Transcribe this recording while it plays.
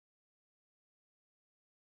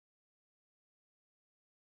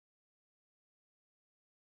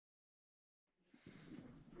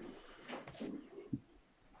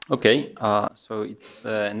Okay, so it's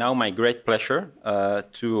now my great pleasure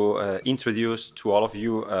to introduce to all of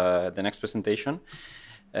you the next presentation,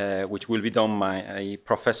 which will be done by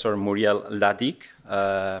Professor Muriel Hladik.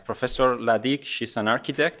 Professor Hladik, she's an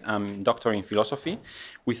architect and doctor in philosophy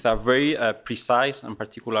with a very precise and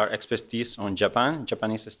particular expertise on Japan,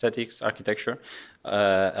 Japanese aesthetics, architecture,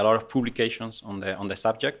 a lot of publications on the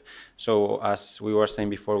subject. So as we were saying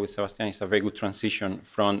before with Sebastian, it's a very good transition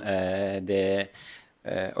from the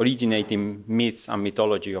originating myths and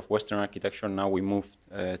mythology of Western architecture. Now we moved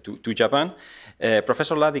to Japan.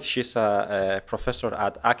 Professor Hladik, she's a professor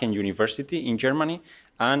at Aachen University in Germany,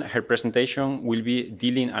 and her presentation will be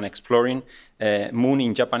dealing and exploring moon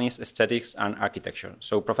in Japanese aesthetics and architecture.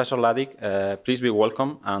 So Professor Hladik, please be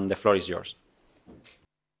welcome, and the floor is yours.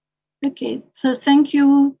 Okay, so thank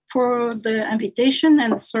you for the invitation,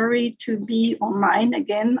 and sorry to be online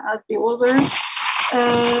again as the others.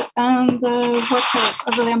 What else?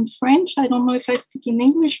 Other than French, I don't know if I speak in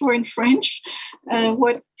English or in French.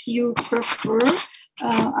 What you prefer?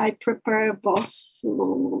 I prepare both,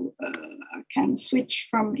 so I can switch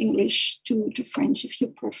from English to French if you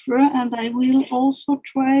prefer. And I will also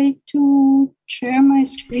try to share my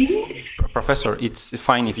screen. Professor, it's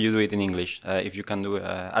fine if you do it in English. If you can do it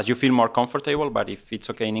as you feel more comfortable, but if it's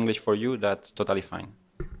okay in English for you, that's totally fine.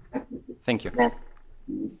 Thank you.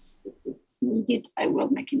 It's needed, I will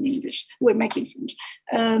make in English. We're making French.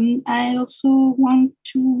 I also want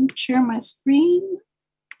to share my screen.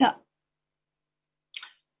 Yeah.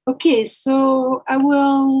 Okay, so I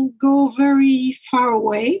will go very far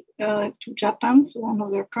away to Japan, so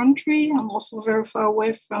another country. I'm also very far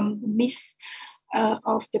away from the myth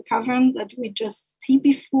of the cavern that we just see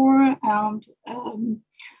before, and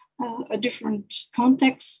a different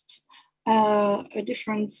context. A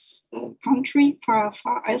different country, far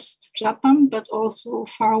east Japan, but also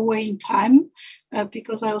far away in time,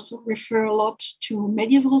 because I also refer a lot to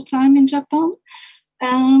medieval time in Japan.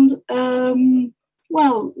 And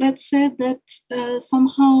well, let's say that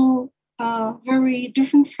somehow very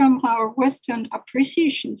different from our Western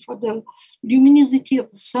appreciation for the luminosity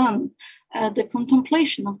of the sun, the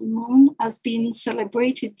contemplation of the moon has been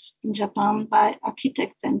celebrated in Japan by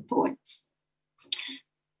architects and poets.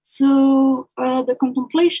 So the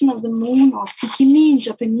contemplation of the moon, or tsukimi in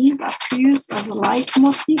Japanese, appears as a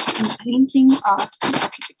leitmotif in painting, art, and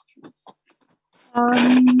architecture.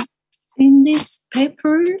 In this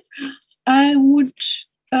paper, I would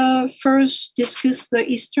first discuss the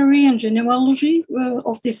history and genealogy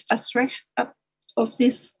of this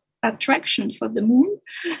attraction for the moon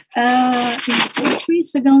in the poetry.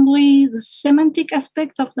 Secondly, the semantic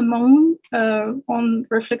aspect of the moon on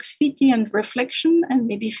reflexivity and reflection, and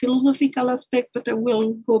maybe philosophical aspect, but I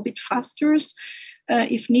will go a bit faster.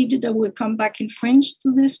 If needed, I will come back in French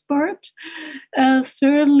to this part.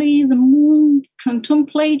 Thirdly, the moon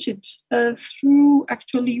contemplated through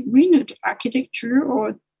actually renewed architecture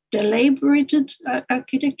or deliberated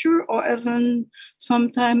architecture, or even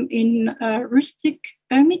sometime in rustic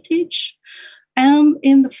hermitage. And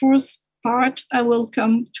in the fourth part, I will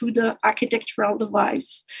come to the architectural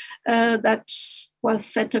device that was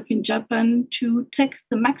set up in Japan to take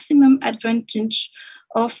the maximum advantage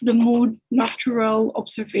of the moon nocturnal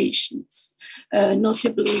observations,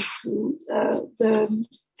 notably through the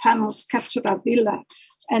famous Katsura Villa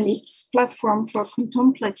and its platform for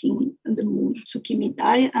contemplating the moon,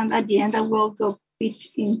 Tsukimi-dai. And at the end, I will go a bit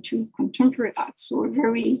into contemporary art, so a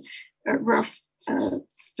very rough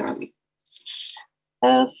story.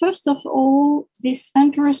 First of all, this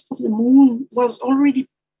interest of the moon was already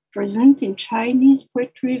present in Chinese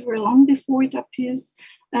poetry very long before it appears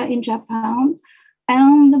in Japan.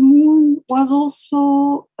 And the moon was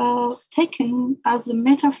also taken as a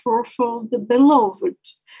metaphor for the beloved,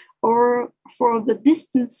 or for the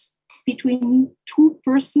distance between two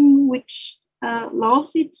persons which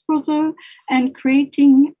loves each other, and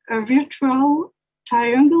creating a virtual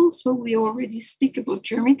triangle. So we already speak about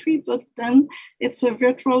geometry, but then it's a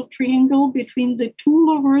virtual triangle between the two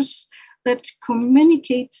lovers that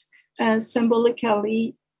communicate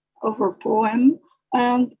symbolically over poem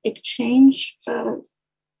and exchange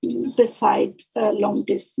beside long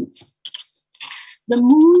distance. The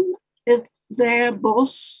moon is there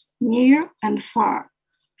both near and far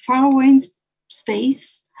away in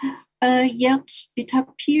space, yet it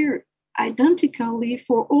appears identically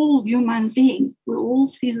for all human beings. We all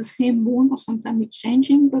see the same moon, or sometimes it's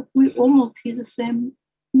changing, but we almost see the same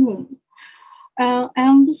moon.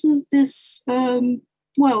 And this is this,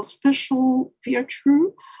 special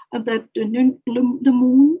virtue that the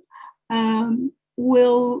moon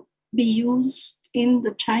will be used in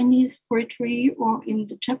the Chinese poetry or in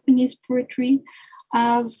the Japanese poetry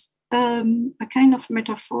as a kind of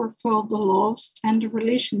metaphor for the loves and the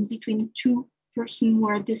relation between two persons who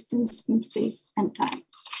are distanced in space and time.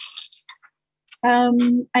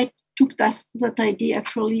 I took that idea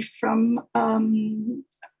actually from a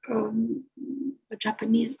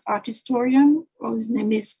Japanese art historian, whose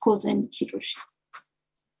name is Kozen Hiroshi.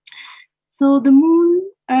 So the moon,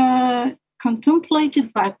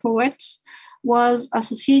 contemplated by poets, was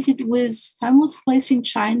associated with famous places in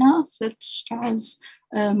China, such as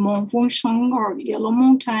Mont Ventoux or Yellow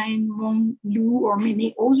Mountain, Mont Lu, or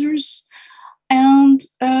many others. And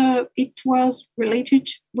it was related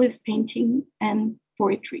with painting and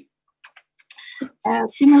poetry.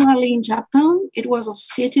 Similarly, in Japan, it was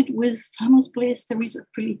associated with famous places. There is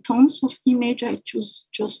actually tons of images. I choose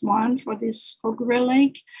just one for this Ogre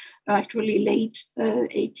Lake, actually late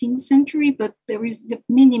 18th century, but there is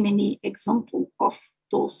many, many examples of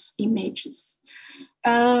those images.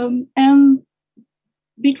 And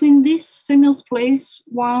between these famous places,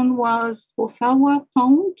 one was Osawa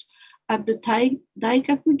Pond at the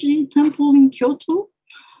Daikakuji Temple in Kyoto.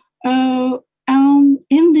 And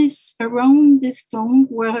in this, around this town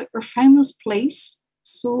were a famous place,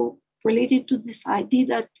 so related to this idea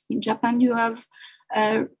that in Japan you have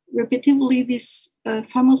repetitively this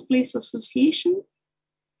famous place association.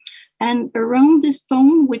 And around this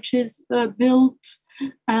town, which is built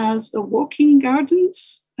as a walking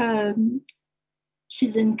gardens, Shizenkayu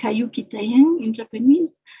Kitaen in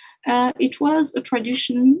Japanese, it was a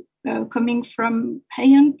tradition coming from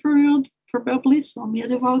Heian period, probably, so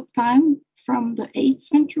medieval time, from the 8th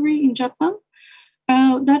century in Japan,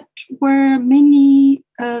 that were many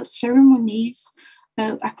ceremonies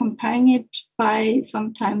accompanied by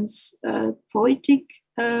sometimes poetic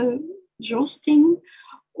jousting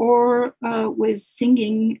or with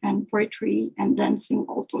singing and poetry and dancing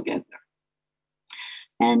all together.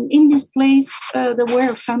 And in this place, there were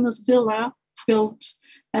a famous villa built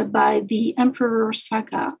by the Emperor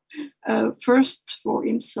Saga, first for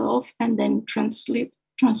himself and then transmit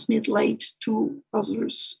to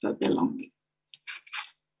others belonging.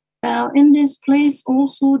 In this place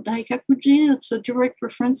also, Daikakuji, it's a direct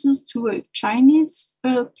references to a Chinese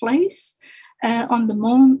place on the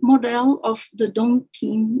model of the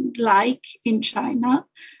Dongting Lake in China,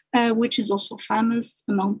 which is also famous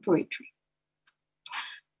among poetry.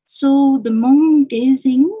 So the moon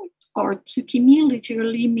gazing, or tsukimi,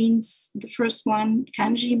 literally means, the first one,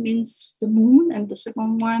 kanji, means the moon, and the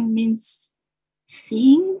second one means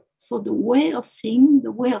seeing. So the way of seeing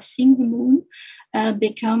the moon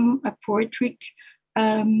become a poetic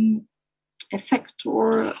effect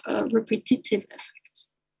or a repetitive effect.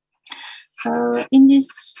 In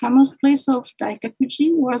this famous place of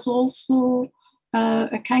Daikakuji was also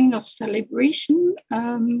a kind of celebration,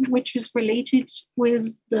 which is related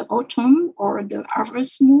with the autumn or the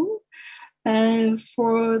harvest moon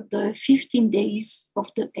for the 15 days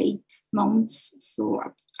of the 8 months. So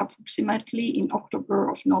approximately in October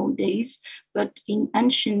of nowadays, but in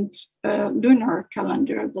ancient lunar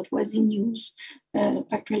calendar that was in use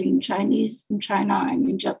actually in Chinese, in China and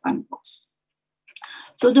in Japan both.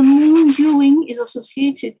 So the moon viewing is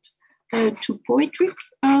associated to poetic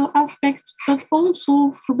aspect, but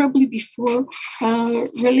also probably before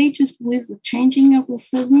related with the changing of the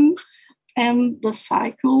season and the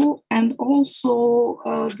cycle, and also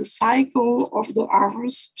the cycle of the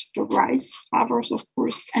harvest, the rice harvest, of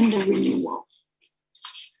course, and the renewal.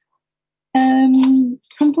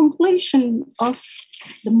 Contemplation of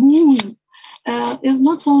the moon is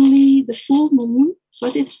not only the full moon,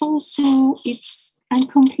 but it's also its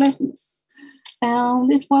incompleteness. And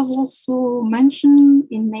it was also mentioned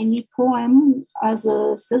in many poems as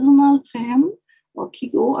a seasonal term, or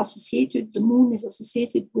kigo, associated, the moon is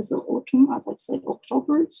associated with the autumn, as I said,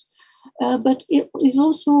 October. But it is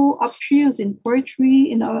also appears in poetry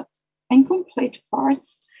in incomplete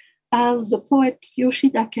parts, as the poet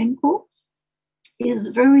Yoshida Kenko is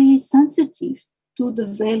very sensitive to the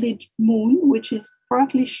veiled moon, which is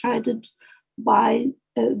partly shaded by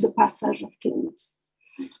the passage of clouds.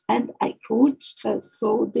 And I quote,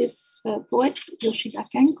 so this poet, Yoshida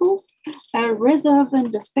Kenko, rather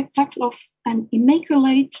than the spectacle of an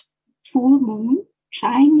immaculate full moon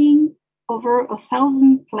shining over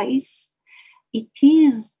 1,000 places, it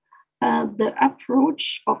is the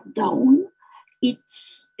approach of dawn,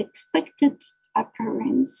 its expected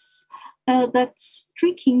appearance, that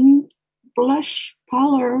streaking blush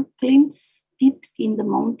pallor gleams deep in the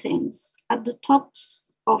mountains, at the tops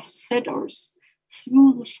of cedars,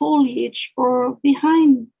 through the foliage or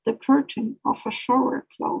behind the curtain of a shower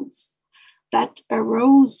clouds that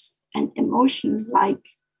arose an emotion like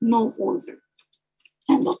no other.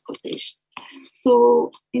 End of quotation.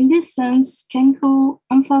 So in this sense, Kenko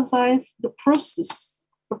emphasized the process.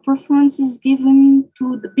 The preference is given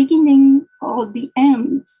to the beginning or the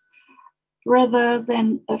end, rather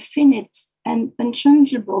than a finite and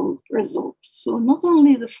unchangeable result. So not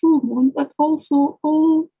only the full moon, but also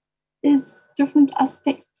all its different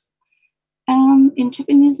aspects. And in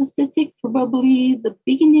Japanese aesthetic, probably the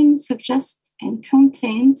beginning suggests and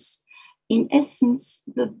contains, in essence,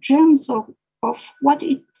 the germs of what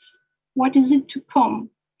is it to come,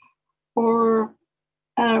 or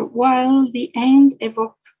while the end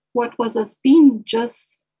evoke what has been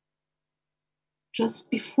just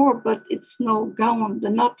before, but it's now gone, the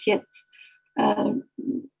not yet, and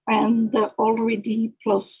the already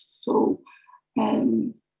plus. So,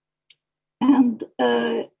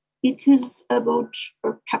 it is about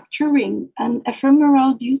capturing an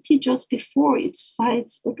ephemeral beauty just before it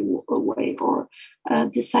fades away, or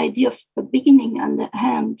this idea of the beginning and the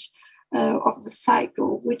end of the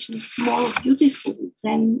cycle, which is more beautiful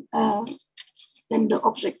than the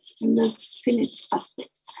object in this finished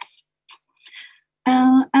aspect.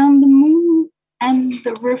 And the moon and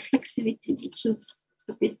the reflexivity, which is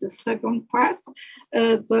a bit the second part,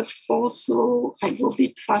 but also I go a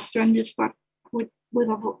bit faster in this part with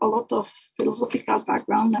a lot of philosophical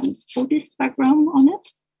background and Buddhist background on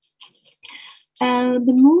it.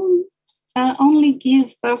 The moon only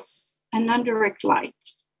gives us an indirect light,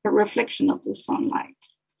 a reflection of the sunlight.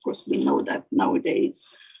 Of course, we know that nowadays.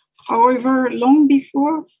 However, long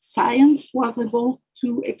before science was able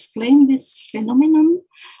to explain this phenomenon,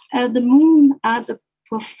 the moon had a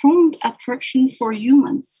profound attraction for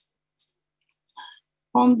humans.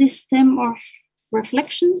 On this theme of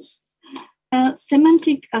reflections,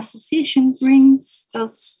 semantic association brings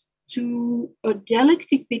us to a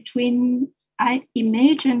dialectic between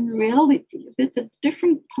image and reality, a bit of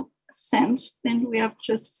different sense than we have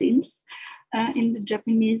just seen in the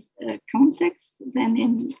Japanese context than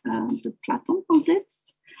in the Platon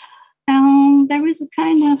context. And there is a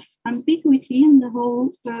kind of ambiguity in the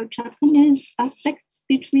whole Japanese aspect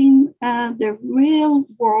between the real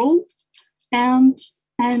world and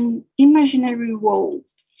an imaginary world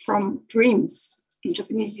from dreams. In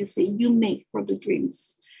Japanese, you say yume for the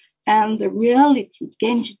dreams. And the reality,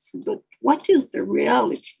 genjitsu. But what is the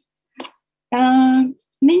reality?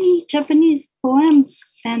 Many Japanese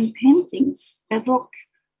poems and paintings evoke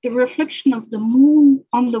the reflection of the moon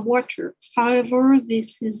on the water. However,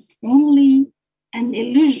 this is only an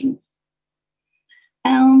illusion.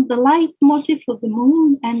 And the light motif of the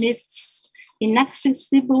moon and its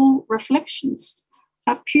inaccessible reflections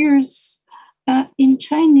appears in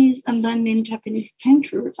Chinese and then in Japanese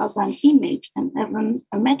painter as an image and even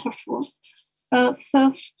a metaphor. Thus,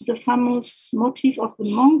 the famous motif of the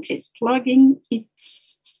monkey plugging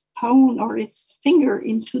its pawn or its finger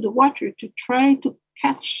into the water to try to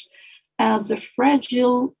catch the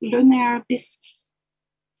fragile lunar disk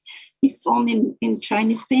is found in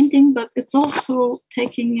Chinese painting, but it's also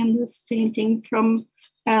taken in this painting from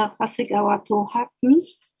Hasegawa Tohaku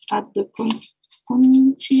at the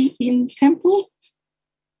Konchi-in Temple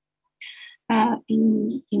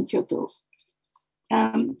in Kyoto.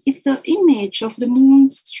 If the image of the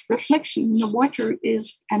moon's reflection in the water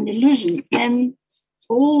is an illusion, then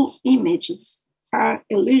all images are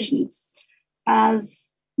illusions,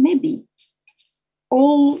 as maybe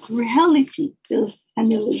all reality is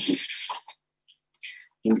an illusion.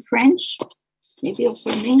 In French, maybe also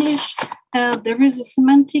in English, there is a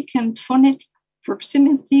semantic and phonetic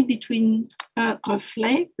proximity between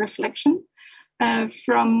reflet, reflection,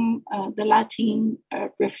 from the Latin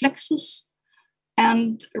reflexus,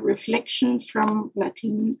 and reflection from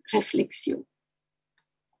Latin reflexio,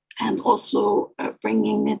 and also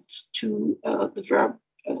bringing it to the verb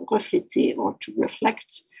refléter, or to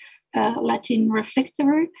reflect, Latin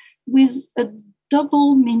reflectere, with a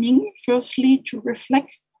double meaning. Firstly, to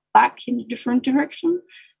reflect back in a different direction,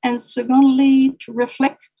 and secondly, to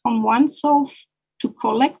reflect on oneself, to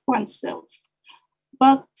collect oneself.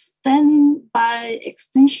 But then, by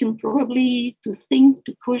extension, probably to think,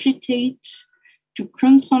 to cogitate, to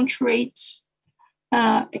concentrate,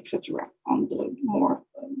 etc., on the more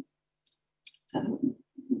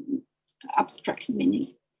abstract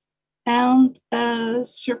meaning. And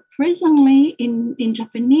surprisingly, in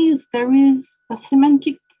Japanese, there is a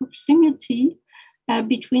semantic proximity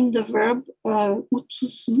between the verb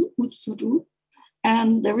utsusu, utsuru,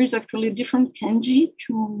 and there is actually a different kanji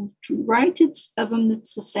to write it, even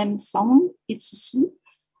it's the same sound, itsusu.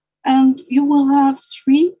 And you will have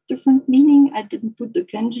three different meanings. I didn't put the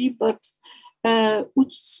kanji, but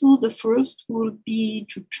Utsu, the first will be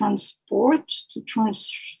to transport, to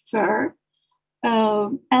transfer.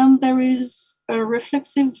 And there is a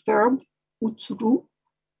reflexive verb, utsuru,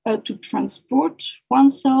 to transport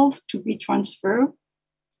oneself, to be transferred.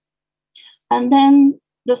 And then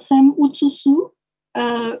the same utsusu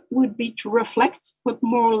would be to reflect, but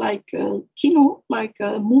more like a kino, like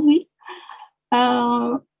a movie.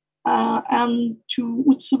 And to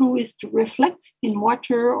utsuru is to reflect in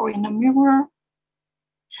water or in a mirror.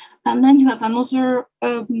 And then you have another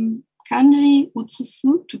kanji,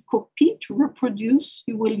 utsusu, to copy, to reproduce.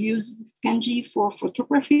 You will use this kanji for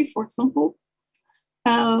photography, for example,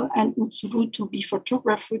 and utsuru to be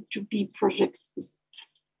photographed, to be projected.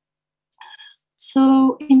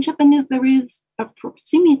 So in Japanese, there is a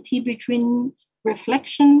proximity between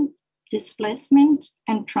reflection, displacement,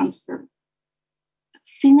 and transfer.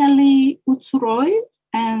 Finally, utsuroi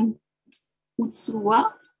and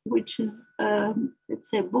utsuwa, which is, let's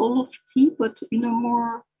say, a bowl of tea, but in a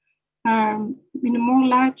more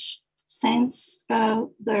large sense,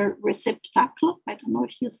 the réceptacle. I don't know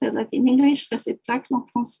if you say that in English, réceptacle en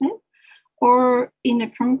français, or in a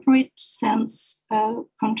concrete sense,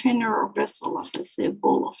 container or vessel, as I say, a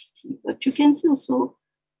bowl of tea. But you can see also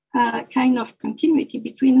a kind of continuity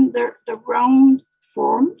between the round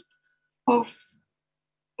form of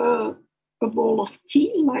a bowl of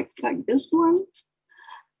tea, like this one,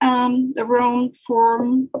 and the round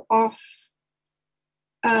form of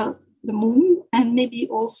the moon, and maybe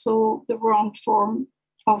also the round form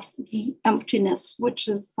of the emptiness, which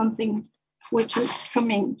is something which is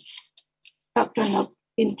coming up and up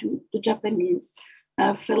into the Japanese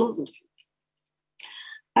philosophy.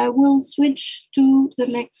 I will switch to the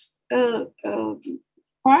next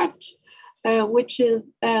part, which is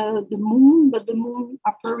the moon, but the moon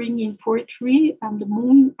appearing in poetry and the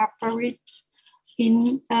moon appearing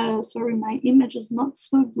in, sorry, my image is not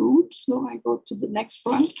so good, so I go to the next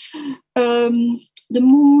one. The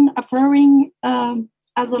moon appearing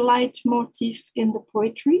as a leitmotif in the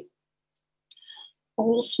poetry,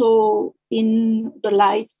 also in the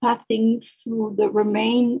light pathing through the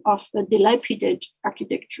remain of a dilapidated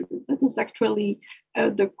architecture. That is actually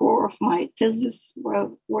the core of my thesis, where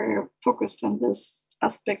we're focused on this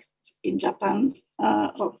aspect in Japan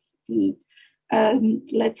of the,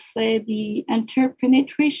 let's say, the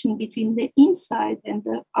interpenetration between the inside and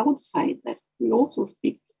the outside that we also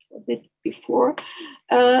speak a bit before,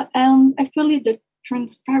 and actually the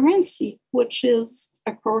transparency, which is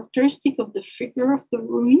a characteristic of the figure of the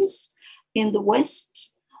ruins in the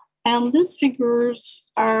West. And these figures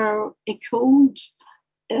are echoed,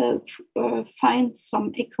 find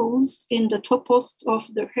some echoes in the topos of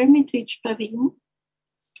the Hermitage Pavilion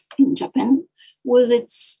in Japan, with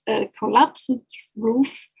its collapsed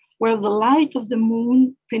roof, where the light of the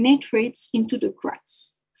moon penetrates into the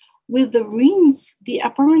cracks. With the rings, the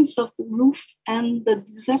appearance of the roof and the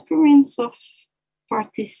disappearance of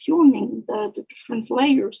partitioning the different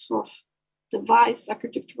layers of device,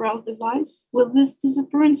 architectural device. With this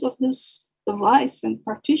disappearance of this device and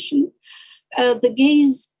partition, the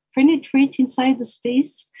gaze penetrates inside the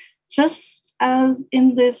space, just as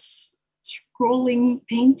in this scrolling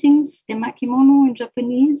paintings, emakimono in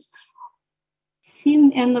Japanese,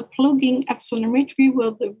 seen in a plugging axonometry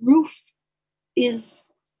where the roof is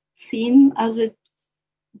seen as it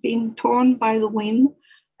being torn by the wind.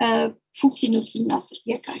 Fuki-no-ki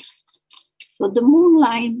yakai. So the moon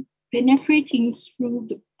line penetrating through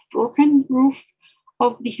the broken roof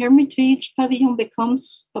of the Hermitage Pavilion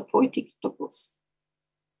becomes a poetic topos.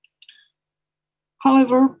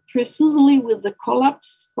 However, precisely with the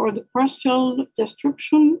collapse or the partial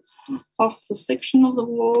destruction of the section of the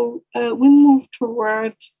wall, we move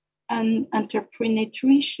toward an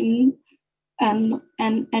interpenetration and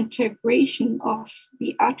an integration of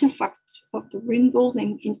the artifact of the ruin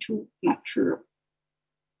building into nature.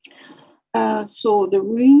 So the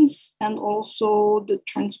ruins and also the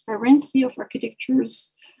transparency of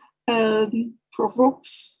architectures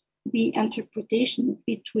provokes the interpretation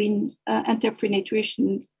between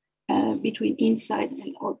interpenetration between inside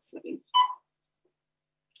and outside.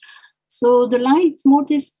 So the light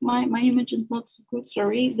motif, my image is not so good,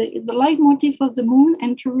 sorry. The light motif of the moon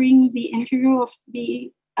entering the interior of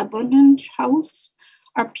the abandoned house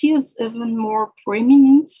appears even more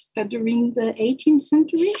prominent during the 18th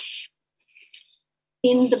century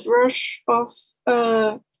in the brush of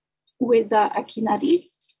Ueda Akinari,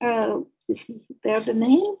 you see there the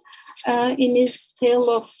name, in his tale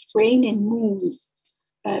of Rain and Moon,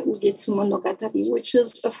 Ugetsu Monogatari, which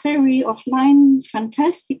is a series of 9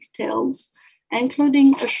 fantastic tales,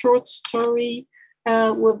 including a short story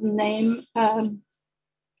with the name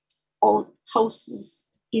old houses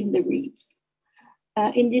in the reeds.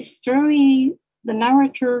 In this story, the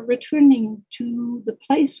narrator, returning to the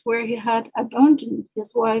place where he had abandoned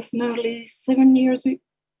his wife nearly 7 years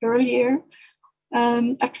earlier,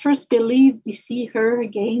 at first believed he see her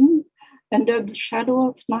again under the shadow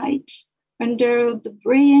of night, under the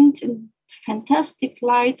brilliant and fantastic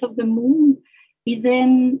light of the moon. He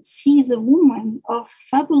then sees a woman of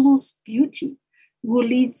fabulous beauty who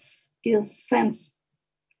leads his sense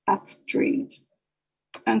astray.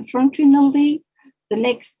 Unfortunately, the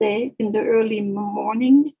next day, in the early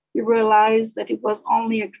morning, he realized that it was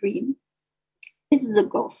only a dream. It is a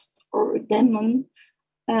ghost or a demon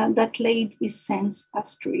that laid his sense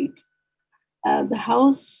astray. The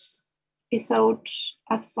house, he thought,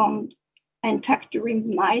 has found intact during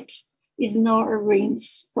the night, is now a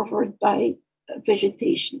range covered by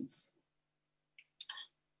vegetations.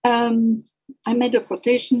 I made a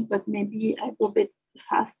quotation, but maybe I go a bit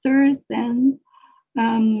faster than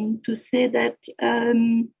to say that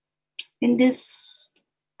in this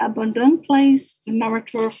abandoned place, the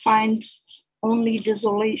narrator finds only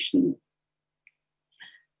desolation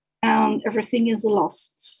and everything is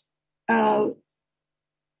lost.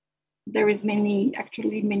 There is many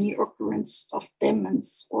occurrence of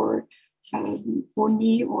demons or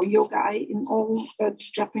oni or yogai in all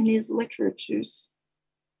Japanese literatures.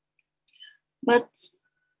 But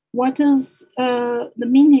what is the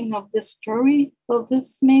meaning of this story? Well,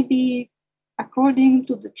 this may be according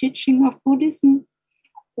to the teaching of Buddhism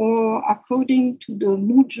or according to the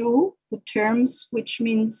mujo, the terms which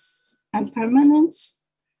means impermanence.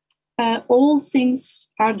 All things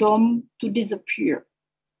are doomed to disappear.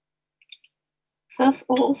 Thus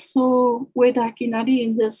also Hladik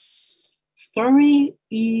in this story,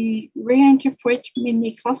 he reinterprets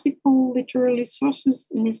many classical literary sources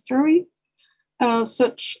in his story,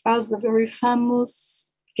 such as the very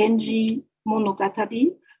famous Genji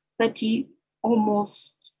Monogatari that he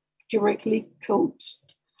almost directly quotes.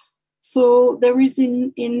 So there is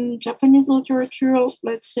in Japanese literature,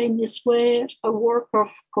 let's say in this way, a work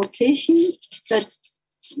of quotation that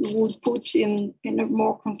you would put in a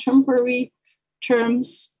more contemporary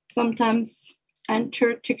terms, sometimes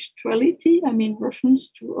intertextuality, I mean reference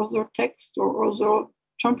to other text or other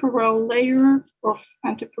temporal layer of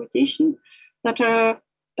interpretation that are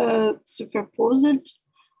superposed.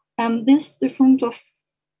 And this different of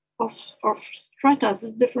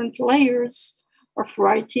treatises, different layers of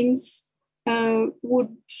writings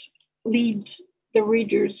would lead the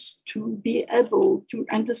readers to be able to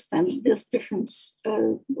understand these different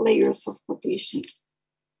layers of quotation.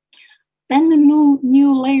 Then the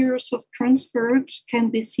new layers of transport can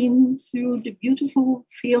be seen through the beautiful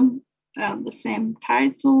film. The same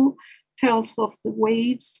title tells of the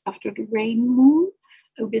waves after the rain moon,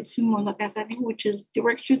 Ubetsu Monogatari, which is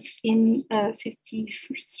directed in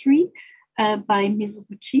 1953 by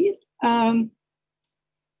Mizoguchi. And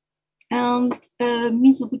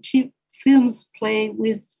Mizoguchi films play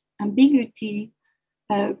with ambiguity,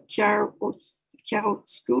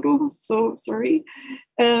 chiaroscuro,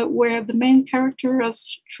 where the main character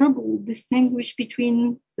has trouble distinguish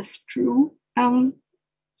between the true and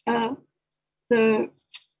the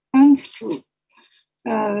untrue,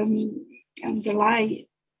 and the lie,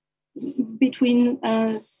 between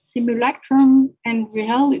simulacrum and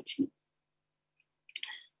reality.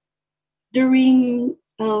 During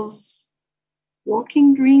his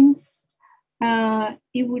walking dreams,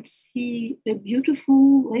 he would see a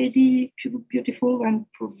beautiful lady, beautiful and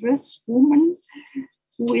perverse woman,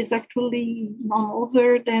 who is actually none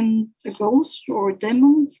other than a ghost or a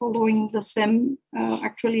demon, following the same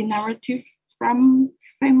narrative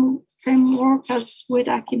framework as with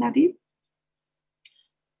Hladik.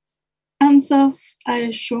 And thus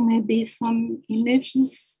I show maybe some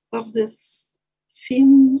images of this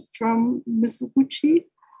film from Mizoguchi,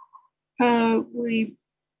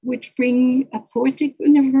 which bring a poetic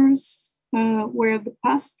universe where the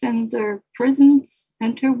past and the present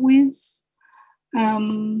interweaves.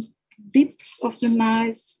 Deeps of the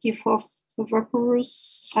night give off the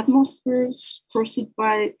vaporous atmospheres crossed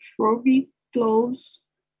by froggy clouds,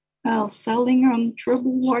 sailing on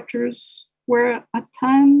troubled waters, where at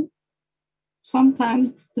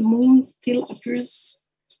sometimes the moon still appears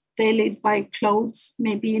veiled by clouds,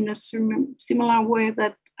 maybe in a similar way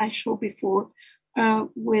that I showed before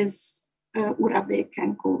with Urabe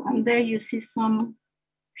Kenko. And there you see some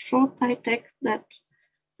short text that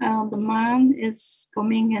the man is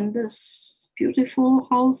coming in this beautiful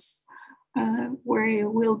house where he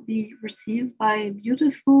will be received by a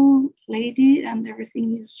beautiful lady, and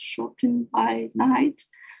everything is shortened by night.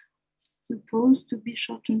 supposed to be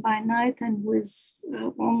shot by night and with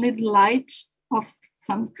only the light of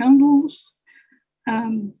some candles.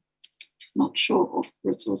 Not show, of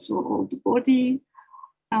course, also all the body.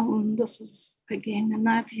 This is again a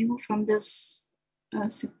night view from this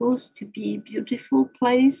supposed to be beautiful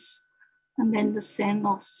place, and then the scene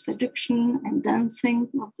of seduction and dancing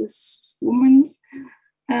of this woman.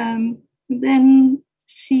 Then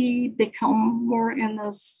she become more in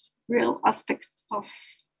this real aspect of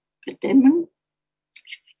a demon.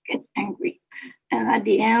 She get angry, and at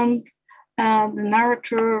the end, the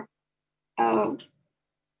narrator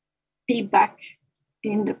be back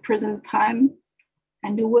in the present time,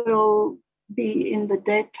 and you will be in the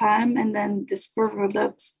daytime and then discover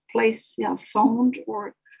that place you have found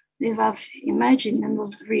or they have imagined in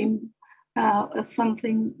this dream as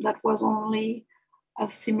something that was only a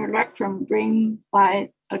simulacrum bring by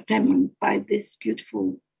a demon, by this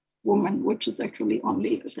beautiful woman, which is actually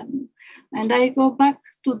only a demon. And I go back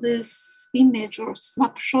to this image or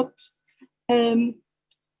snapshot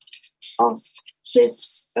of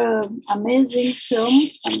this amazing film,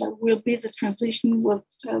 and that will be the transition with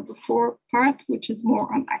the fourth part, which is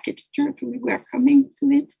more on architecture. We are coming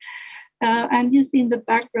to it. And you see in the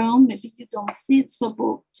background, maybe you don't see it so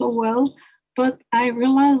well, but I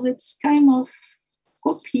realize it's kind of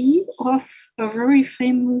copy of a very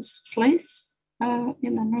famous place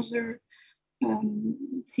in another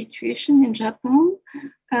situation in Japan.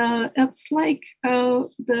 It's like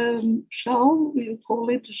the shell, we call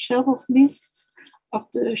it the shell of mist of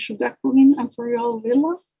the Shugakuin Imperial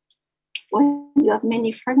Villa, where you have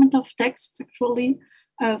many fragments of text actually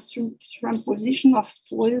through transposition of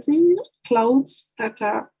poesy, clouds that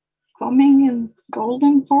are coming in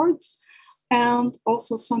golden parts, and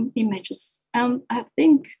also some images. And I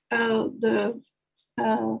think the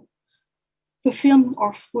film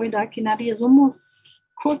of Ueda Kinari is almost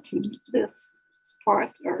quoting this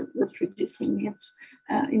part or reproducing it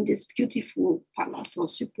in this beautiful palace, or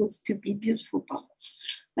supposed to be beautiful palace.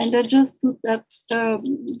 And I just put that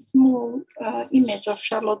small image of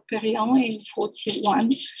Charlotte Perriand in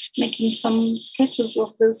 1941, making some sketches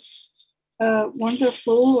of this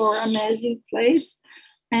wonderful or amazing place,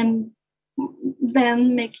 and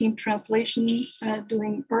then making translation,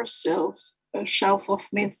 doing herself a shelf of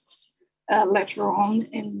mist later on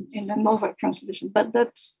in another translation, but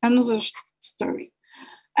that's another story.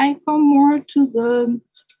 I come more to the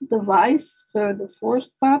device, the fourth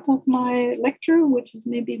part of my lecture, which is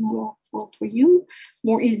maybe more for you,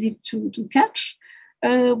 more easy to catch,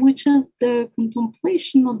 which is the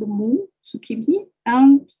contemplation of the moon, tsukimi,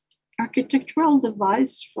 and architectural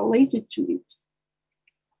device related to it.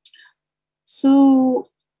 So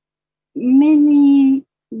many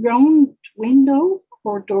round window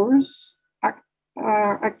or doors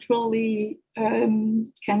are actually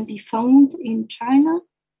can be found in China.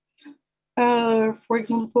 For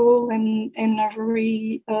example, in a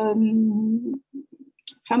very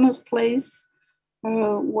famous place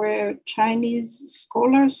where Chinese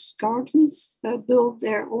scholars' gardens built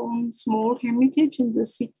their own small hermitage in the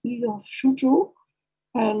city of Suzhou,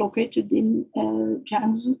 located in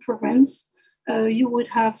Jiangsu province. You would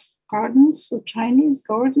have gardens, so Chinese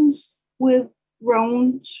gardens with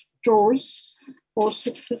round doors or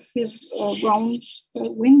successive round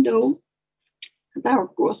window. There are,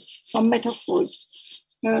 of course, some metaphors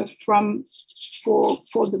for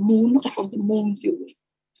the moon viewing.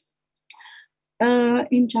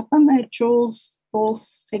 In Japan, I chose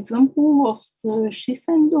both example of the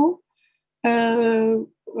shisendo,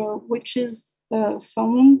 which is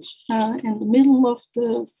found in the middle of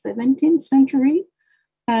the 17th century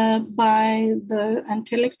by the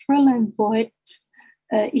intellectual and poet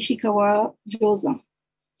Ishikawa Joza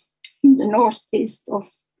in the northeast of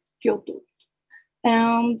Kyoto.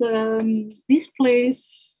 And this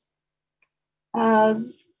place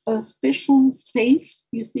has a special space.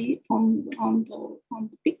 You see on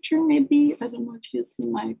the picture, maybe. I don't know if you see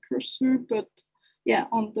my cursor, but yeah,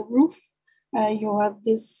 on the roof, you have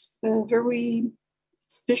this very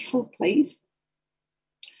special place,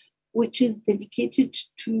 which is dedicated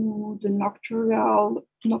to the nocturnal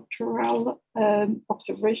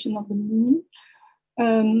observation of the moon.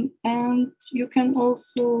 And you can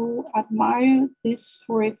also admire this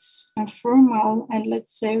for its informal and,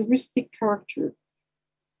 let's say, rustic character.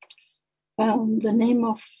 The name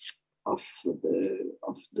of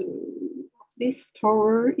this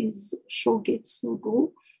tower is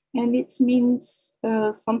Shogetsugo, and it means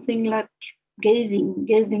something like gazing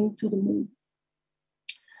to the moon.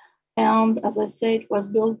 And as I said, it was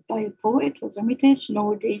built by a poet, it was a hermitage.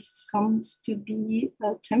 Nowadays it comes to be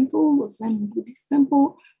a temple, a Zen Buddhist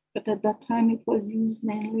temple, but at that time it was used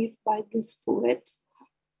mainly by this poet.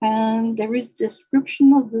 And there is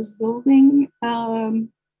description of this building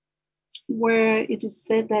where it is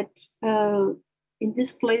said that in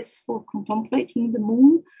this place for contemplating the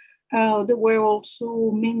moon, there were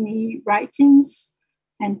also many writings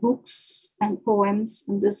and books and poems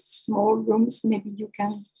in these small rooms. Maybe you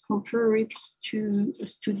can compare it to a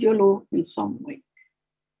studiolo in some way.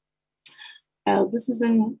 This is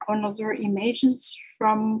another images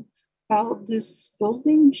from this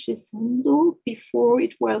building, Shisendo. Before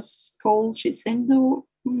it was called Shisendo,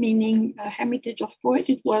 meaning a hermitage of poet,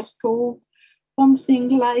 it was called something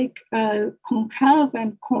like a concave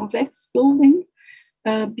and convex building,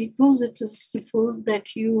 because it is supposed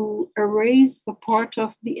that you erase a part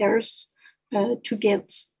of the earth to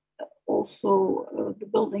get also the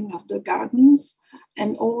building of the gardens,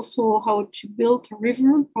 and also how to build a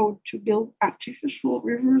river, how to build artificial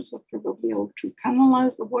rivers, or probably how to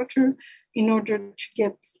canalize the water in order to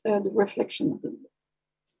get the reflection of the moon.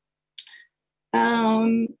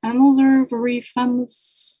 Another very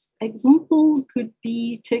famous example could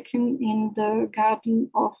be taken in the garden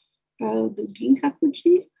of the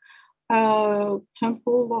Ginkakuji,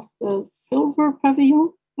 temple of the silver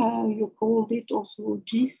pavilion. You called it also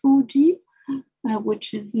Jisoji,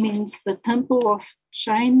 which means the temple of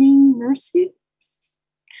shining mercy.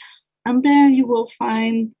 And there you will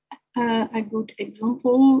find a good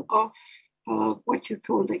example of what you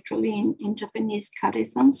call actually in Japanese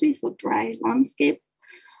kare-sansui, so dry landscape.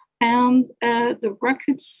 And the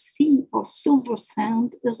rocket sea of silver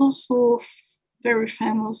sand is also very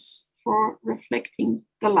famous for reflecting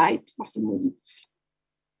the light of the moon.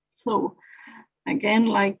 So again,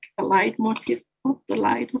 like a light motif of the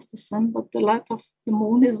light of the sun, but the light of the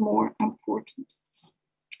moon is more important.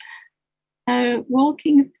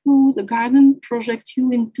 Walking through the garden projects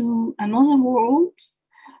you into another world,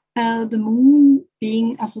 the moon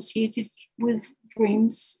being associated with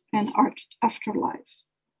dreams and afterlife.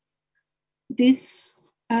 This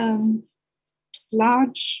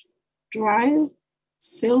large, dry,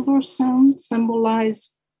 silver sand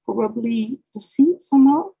symbolizes probably the sea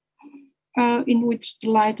somehow, in which the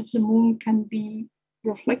light of the moon can be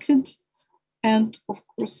reflected. And of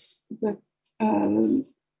course, the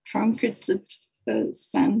truncated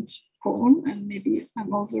sand cone and maybe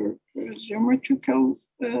another geometrical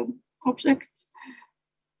object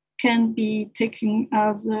can be taken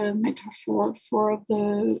as a metaphor for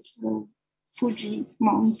the Fuji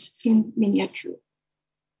Mount in miniature.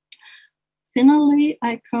 Finally,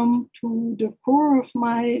 I come to the core of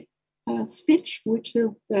my speech, which is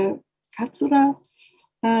the Katsura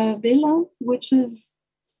villa, which is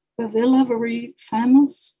a villa very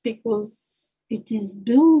famous because it is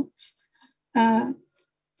built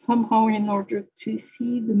somehow in order to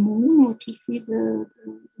see the moon or to see the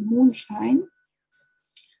moonshine.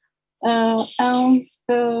 And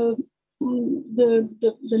the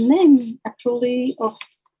name actually of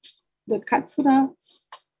the Katsura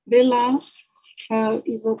villa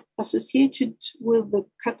is associated with the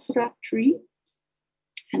Katsura tree.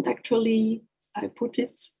 And actually, I put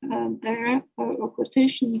it there, a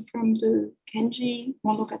quotation from the Genji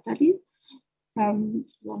Monogatari.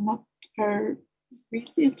 Will not read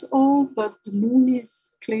it all, but the moon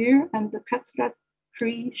is clear and the Katsura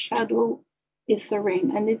tree shadow is the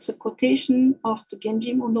rain. And it's a quotation of the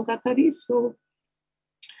Genji Monogatari. So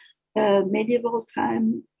medieval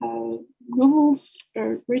time novels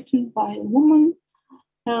are written by a woman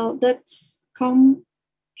that come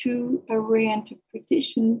to a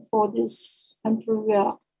reinterpretation for this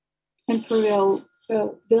imperial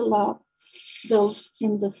villa built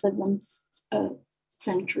in the 7th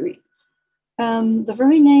century. The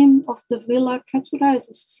very name of the villa Katsura is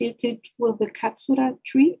associated with the Katsura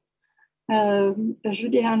tree, a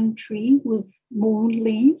Judean tree with moon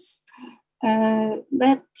leaves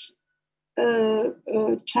that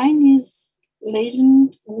Chinese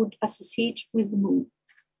legend would associate with the moon.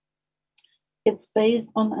 It's based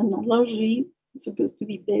on an analogy, supposed to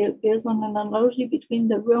be based on an analogy between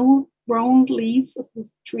the round leaves of the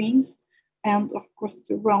trees and, of course,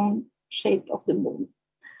 the round shape of the moon.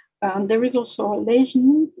 There is also a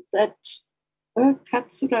legend that a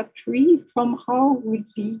Katsura tree somehow would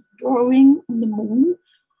be growing on the moon,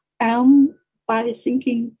 and by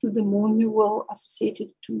sinking to the moon, you will associate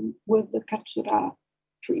it with the Katsura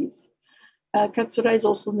trees. Katsura is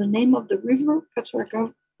also the name of the river,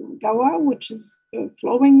 Katsura Gawa, which is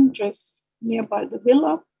flowing just nearby the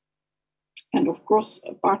villa. And of course,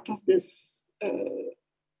 a part of this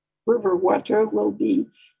river water will be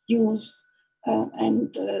used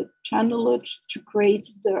and channeled to create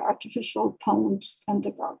the artificial ponds and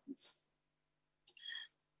the gardens.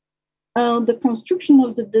 The construction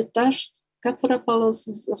of the detached Katsura Palace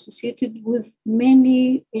is associated with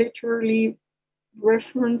many literary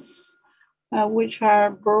references, which are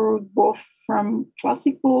borrowed both from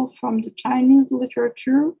the Chinese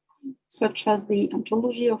literature, such as the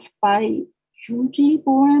anthology of Bai Juji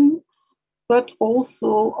poem, but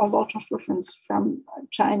also a lot of reference from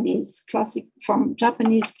Japanese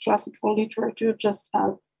classical literature, just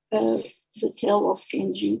as the tale of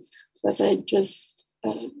Genji that I just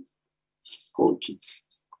quoted.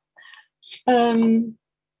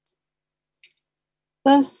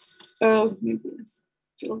 Thus, maybe I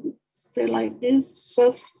still say like this.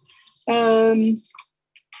 So,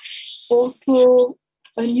 also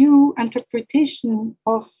a new interpretation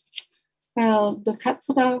of the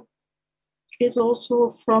Katsura is also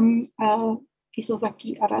from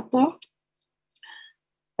Isozaki Arata.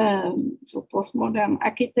 So postmodern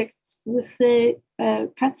architects will say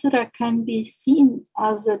Katsura can be seen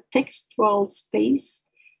as a textual space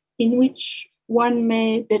in which one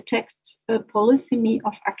may detect a polysemy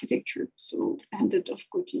of architecture. So end of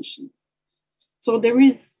quotation. So there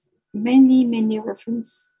is many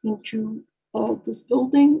references into this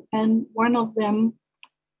building, and one of them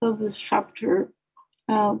of this chapter,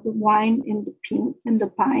 the wine in the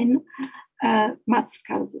pine,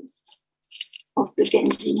 Matsukaze of the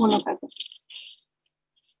Genji Monogatari.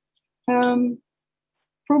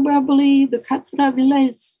 Probably the Katsura Villa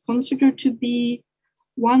is considered to be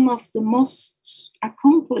one of the most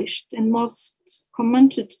accomplished and most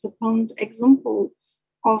commented upon example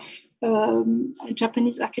of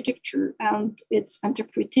Japanese architecture, and its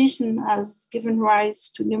interpretation has given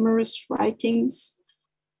rise to numerous writings,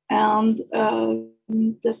 and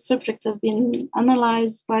the subject has been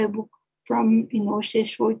analyzed by a book from Inoshe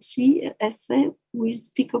Shoichi, essay. We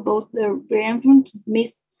speak about the reinvented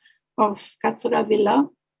myth of Katsura Villa,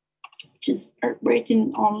 which is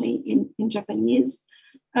written only in Japanese,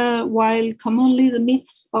 while commonly the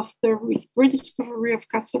myth of the rediscovery of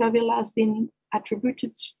Katsura Villa has been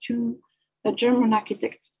attributed to a German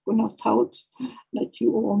architect, Gunnar Taut, that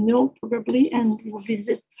you all know probably, and who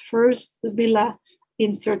visited first the villa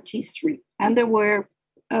in 1933. And there were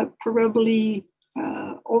probably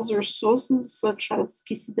other sources, such as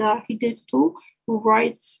Kishida Hideto, who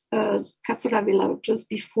writes Katsura Villa just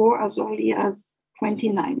before, as early as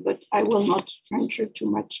 29, but I will not venture too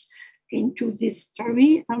much into this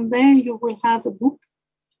story. And then you will have a book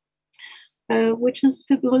which is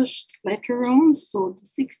published later on, so the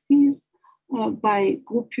 60s, by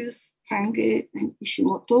Gropius, Tange, and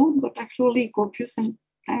Ishimoto. But actually, Gropius and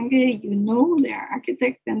Tange, you know, they are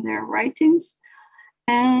architects and their writings.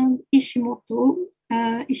 And Ishimoto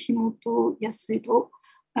Yasuhiro,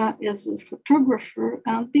 is a photographer,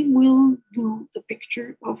 and they will do the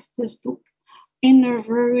picture of this book in a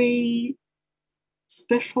very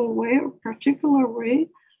special way, or particular way,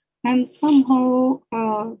 and somehow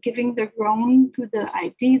giving the ground to the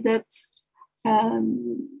idea that,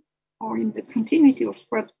 or in the continuity of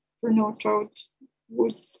what Bruno Taut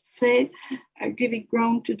would say, giving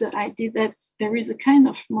ground to the idea that there is a kind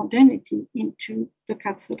of modernity into the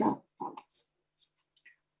Katsura Palace.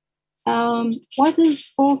 What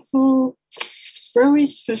is also very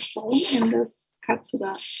special in this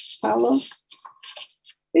Katsura Palace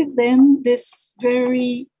is then this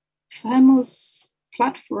very famous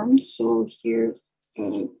platform. So here,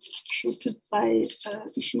 shooted by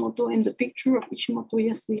Ishimoto in the picture of Ishimoto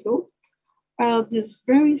Yasuhiro, this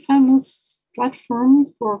very famous platform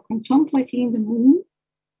for contemplating the moon,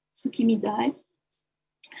 Tsukimidai.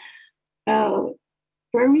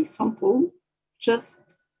 Very simple, just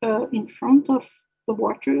in front of the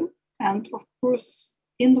water, and of course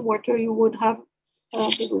in the water you would have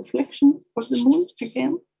the reflection of the moon,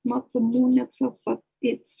 again, not the moon itself, but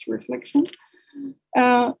its reflection.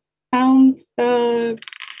 And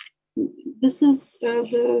this is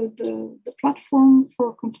the platform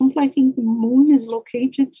for contemplating the moon is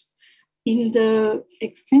located in the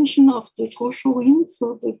extension of the Kosho-in,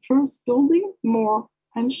 so the first building, more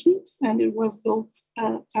ancient, and it was built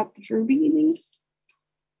at the very beginning.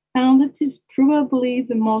 And it is probably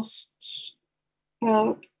the most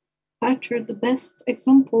the best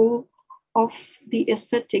example of the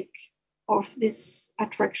aesthetic of this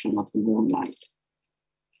attraction of the moonlight.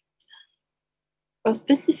 A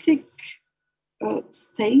specific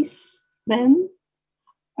space, then,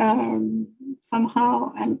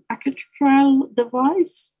 somehow an architectural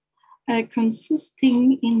device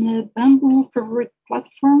consisting in a bamboo-covered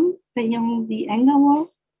platform beyond the Engawa.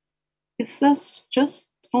 It's thus just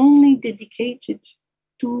only dedicated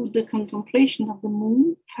to the contemplation of the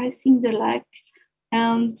moon, facing the lake,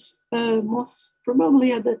 and most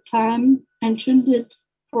probably at the time intended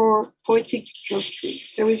for poetic history.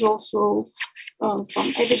 There is also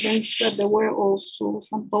some evidence that there were also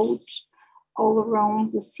some boats all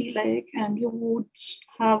around the sea lake, and you would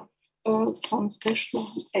have some special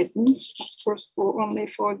events, of course, only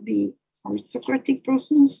for the aristocratic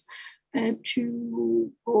persons,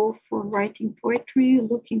 to go for writing poetry,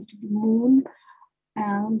 looking to the moon,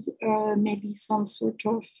 and maybe some sort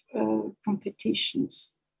of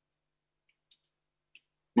competitions.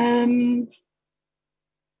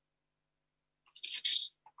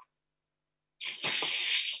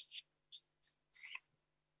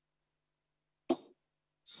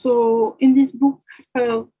 So in this book,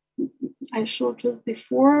 I showed just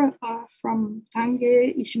before from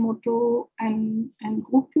Tange, Ishimoto, and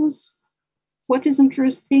Gropius. What is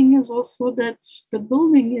interesting is also that the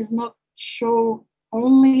building is not shown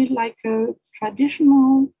only like a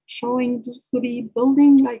traditional showing the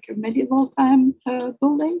building, like a medieval time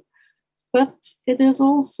building, but it is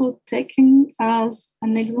also taken as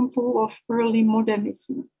an example of early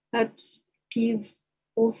modernism that give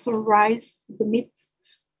also rise to the myth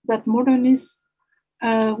that modernism,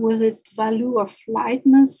 with its value of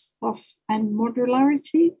lightness and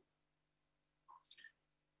modularity,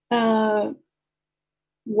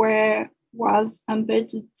 was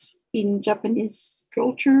embedded in Japanese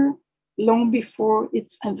culture long before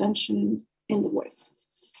its invention in the West.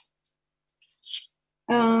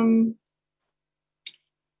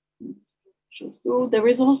 So there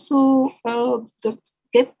is also the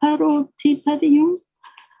Gepparo Tea Pavilion,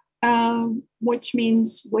 which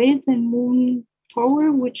means Wade and Moon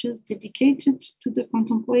Tower, which is dedicated to the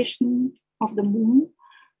contemplation of the moon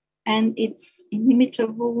and its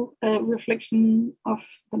inimitable reflection of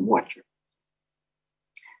the water.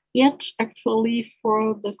 Yet, actually,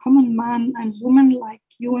 for the common man and woman like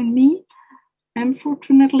you and me,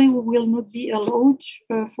 unfortunately, we will not be allowed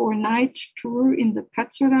for a night tour in the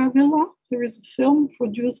Katsura Villa. There is a film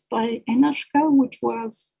produced by Enashka, which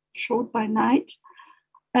was showed by night,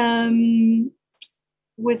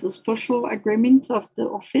 with a special agreement of the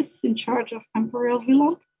office in charge of Imperial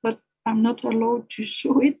Villa, but I'm not allowed to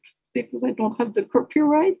show it because I don't have the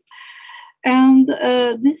copyright. And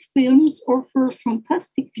these films offer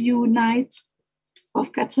fantastic view night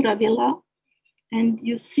of Katsura Villa. And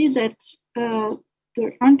you see that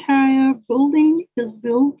the entire building is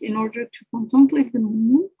built in order to contemplate the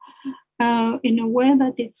moon in a way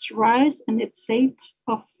that its rise and its height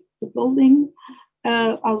of the building,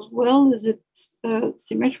 as well as its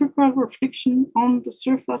symmetrical reflection on the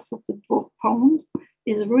surface of the pond,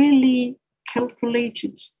 is really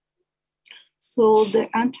calculated. So the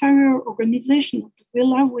entire organization of the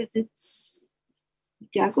villa, with its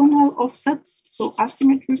diagonal offset, so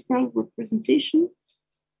asymmetrical representation,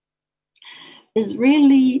 is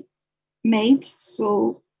really made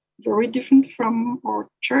so very different from our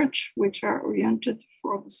church, which are oriented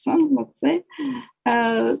for the sun, let's say.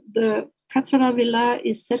 The Katsura Villa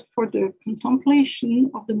is set for the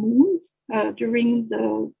contemplation of the moon during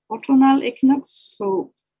the autumnal equinox,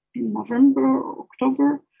 so in November or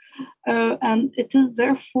October. And it is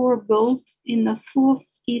therefore built in a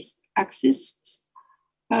southeast axis,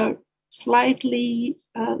 slightly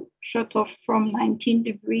shut off from 19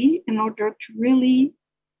 degrees in order to really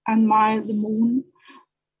admire the moon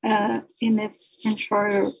in its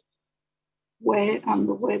entire way and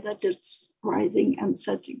the way that it's rising and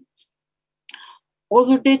setting.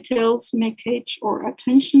 Other details may catch our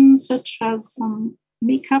attention, such as some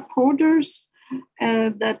mica powders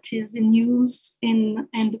that is in use in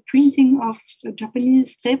the printing of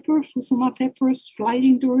Japanese paper, Fusuma papers,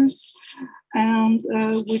 sliding doors, and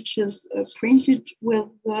which is printed with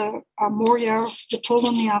the armoria of the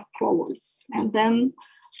Polonia flowers. And then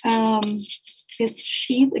it's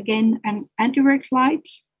sheathed again an indirect light,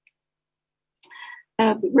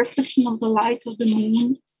 the reflection of the light of the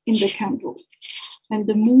moon in the candle. And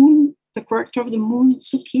the moon, the character of the moon,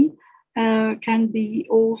 Tsuki, can be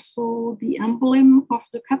also the emblem of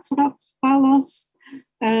the Katsura Palace,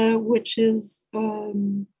 which is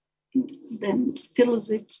then still is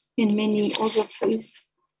it in many other places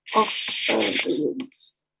of the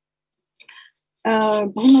rooms.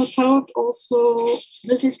 Bruno thought also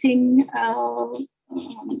visiting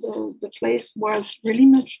the place was really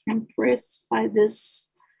much impressed by this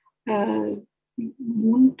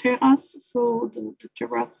moon terrace, so the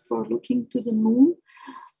terrace for looking to the moon.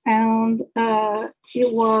 And he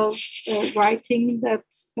was writing that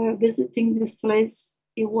visiting this place,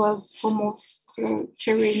 he was almost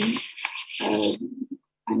tearing,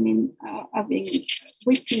 having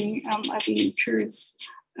weeping and having tears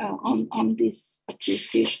on this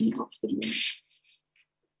appreciation of the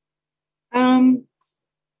moon.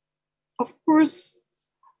 Of course,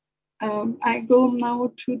 I go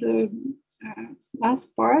now to the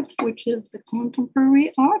last part, which is the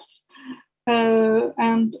contemporary art.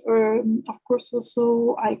 And of course,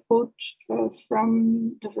 also I quote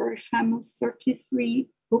from the very famous 33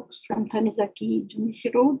 books from Tanizaki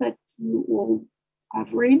Junichiro that you all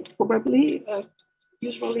have read, probably.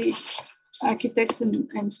 Usually, architects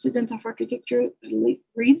and students of architecture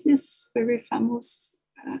read this very famous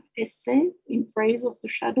essay in praise of the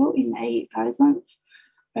shadow in Eisen,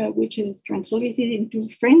 which is translated into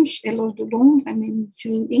French, Éloge de l'ombre, and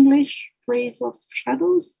into English, Praise of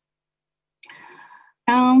Shadows.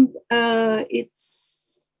 And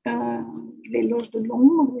it's L'Éloge de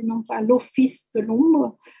l'ombre, non pas l'Office de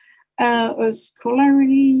l'ombre, a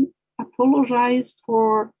scholarly apologized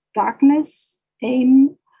for darkness,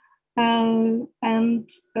 aim, and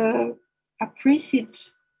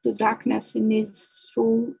appreciate the darkness in its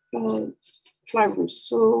full flavors.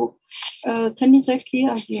 So Tanizaki,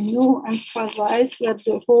 as you know, emphasized that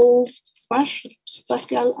the whole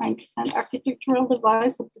spatial and architectural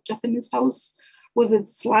device of the Japanese house was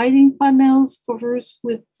its sliding panels, covers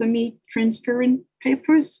with semi-transparent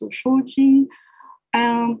papers, so shoji,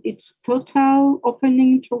 and its total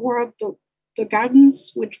opening toward the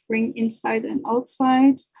gardens, which bring inside and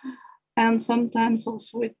outside, and sometimes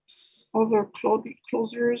also its other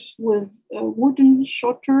closures with a wooden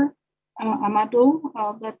shutter, amado,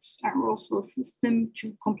 that are also a system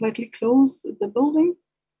to completely close the building.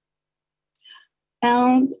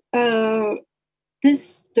 And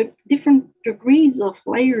the different degrees of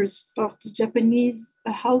layers of the Japanese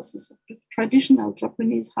houses, of the traditional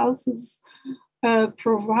Japanese houses,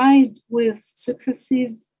 provide with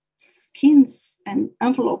successive skins and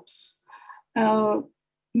envelopes,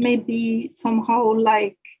 maybe somehow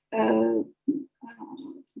like the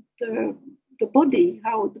body,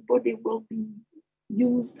 how the body will be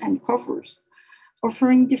used and covers,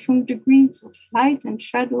 offering different degrees of light and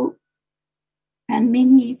shadow, and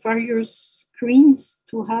many various screens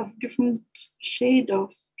to have different shade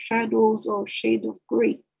of shadows or shade of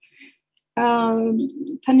gray.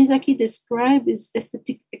 Tanizaki described his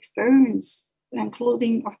aesthetic experience,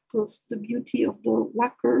 including, of course, the beauty of the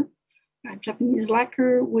lacquer, Japanese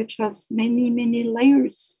lacquer, which has many, many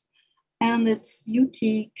layers, and its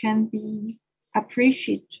beauty can be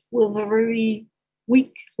appreciated with a very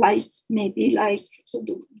weak light, maybe like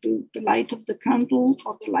the light of the candle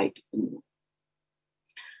or the light of the moon.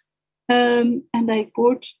 And I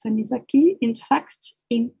quote Tanizaki, in fact,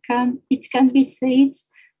 it can be said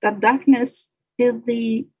that darkness is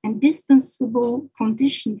the indispensable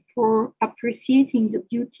condition for appreciating the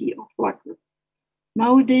beauty of lacquer.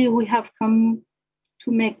 Nowadays, we have come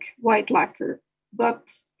to make white lacquer,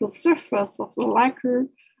 but the surface of the lacquer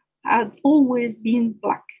had always been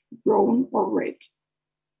black, brown, or red.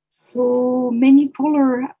 So many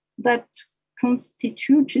colors that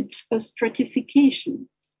constituted a stratification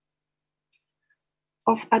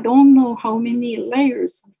of I don't know how many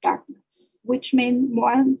layers of darkness, which made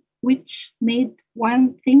one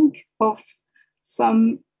think of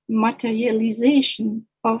some materialization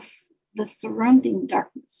of the surrounding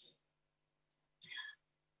darkness.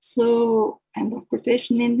 So, end of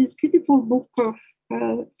quotation. In this beautiful book of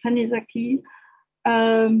Tanizaki,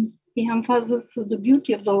 he emphasizes the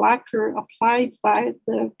beauty of the lacquer applied by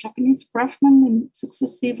the Japanese craftsmen in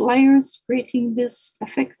successive layers, creating this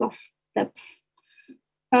effect of depth.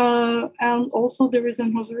 And also there is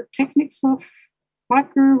another techniques of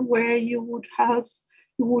lacquer where you will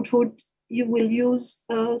use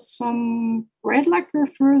some red lacquer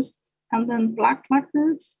first and then black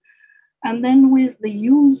lacquers, and then with the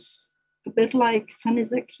use, a bit like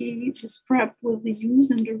Tanizaki described, with the use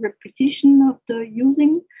and the repetition of the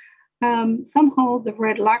using, somehow the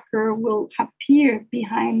red lacquer will appear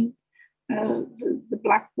behind the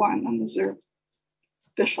black one, another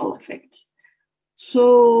special effect.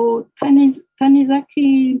 So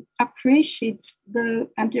Tanizaki appreciates the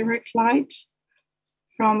indirect light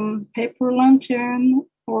from paper lantern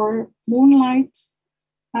or moonlight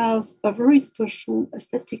as a very special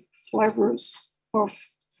aesthetic flavors of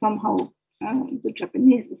somehow the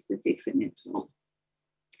Japanese aesthetics in it. So,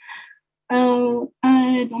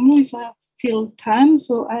 I don't know if I have still time,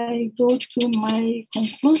 so I go to my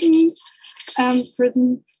conclusion and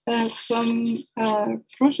present some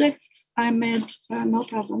projects I made,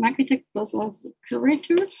 not as an architect, but as a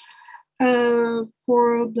curator,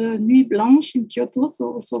 for the Nuit Blanche in Kyoto,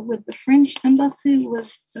 so also with the French embassy,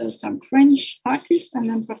 with some French artists, and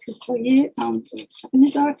then Patrick and the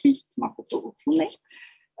Japanese artist, Makoto Ofune,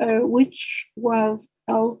 which was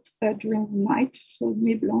held during the night, so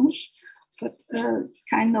Nuit Blanche. but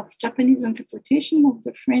kind of Japanese interpretation of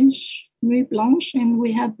the French Nuit Blanche. And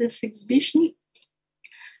we had this exhibition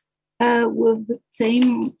with the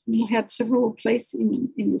same, we had several places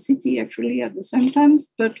in the city actually at the same time,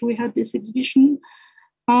 but we had this exhibition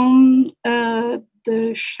on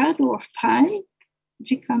the shadow of time,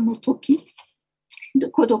 Jikan no Toki, the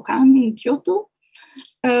Kodokan in Kyoto,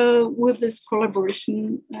 with this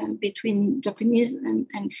collaboration between Japanese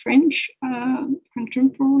and French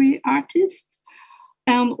contemporary artists.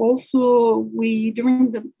 And also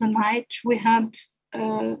during the night, we had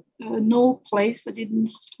no place. I didn't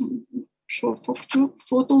show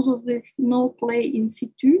photos of this no play in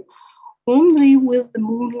situ, only with the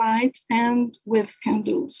moonlight and with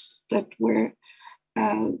candles that were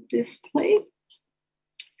displayed.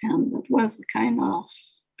 And that was a kind of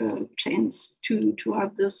chance to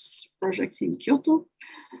have this project in Kyoto.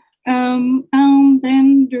 And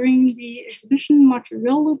then during the exhibition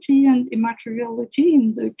Materiality and Immateriality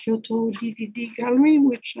in the Kyoto DVD gallery,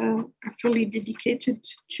 which actually dedicated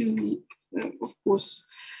to, of course,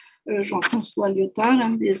 Jean-François Lyotard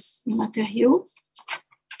and his Immatériaux.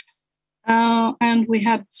 And we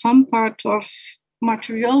had some part of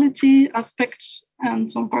materiality aspect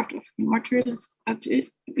and some part of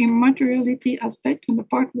immateriality aspect, and the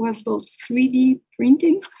part was both 3D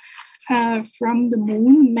printing from the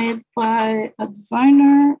moon made by a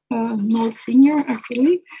designer, no senior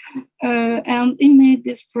actually, and he made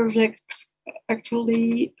this project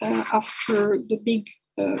actually after the big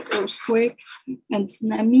earthquake and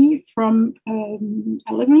tsunami from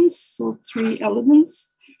elements, so 3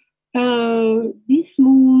 elements. This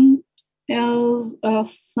moon is a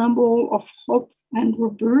symbol of hope and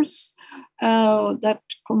rebirth that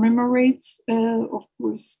commemorates, of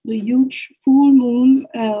course, the huge full moon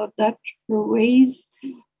that raised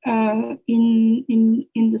in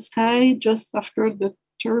the sky just after the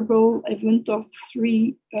terrible event of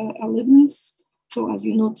 3 elements. So, as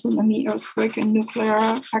you know, tsunami, earthquake, and nuclear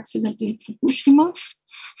accident in Fukushima.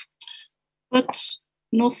 But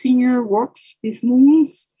no senior works, these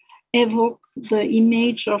moons evoke the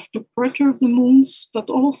image of the crater of the moons, but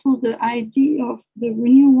also the idea of the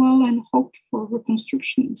renewal and hope for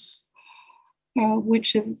reconstructions,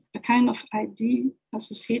 which is a kind of idea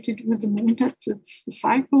associated with the moon, that it's a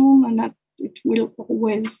cycle and that it will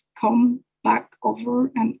always come back over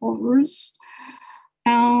and over.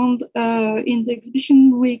 And in the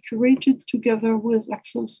exhibition we curated together with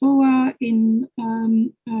Axel Soa in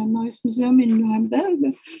Neues Museum in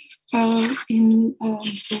Nuremberg in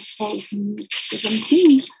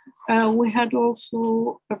 2017, we had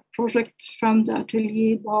also a project from the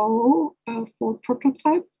Atelier Bau for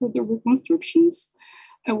prototype for the reconstructions,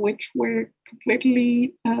 which were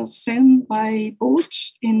completely sent by boat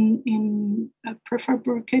in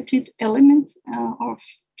prefabricated elements of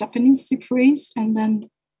Japanese cypress and then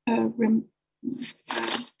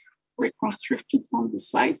reconstructed on the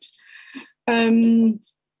site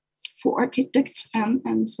for architect and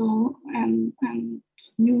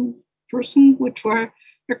new person, which were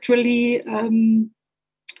actually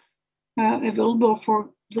available for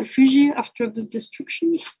refugees after the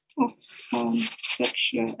destructions of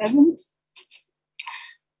such event.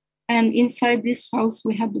 And inside this house,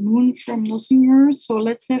 we had the moon from Nosinger. So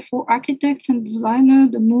let's say for architect and designer,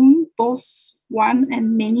 the moon, both one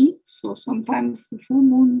and many, so sometimes the full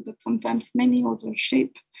moon, but sometimes many other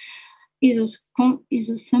shape, is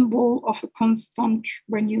a symbol of a constant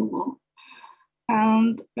renewal.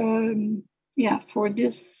 And for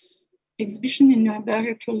this exhibition in Nuremberg,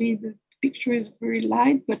 actually the picture is very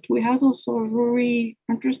light, but we had also a very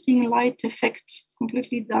interesting light effect,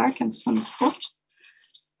 completely dark and sunspot.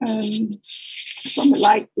 From a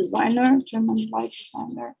light designer, German light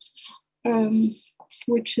designer,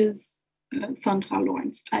 which is Sandra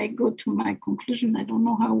Lorenz. I go to my conclusion. I don't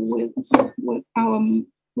know how with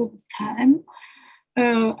time.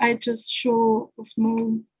 I just show a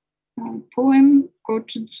small poem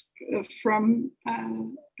quoted from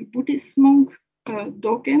a Buddhist monk,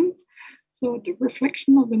 Dogen. So the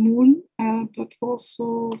reflection of the moon, but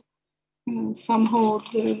also somehow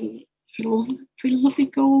the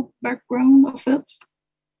philosophical background of it.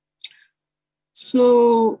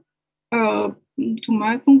 So, to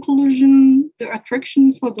my conclusion, the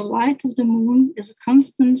attraction for the light of the moon is a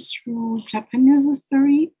constant through Japanese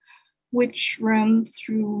history, which ran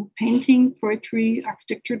through painting, poetry,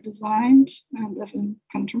 architecture, design, and even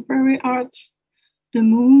contemporary art. The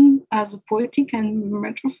moon has a poetic and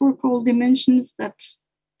metaphorical dimensions that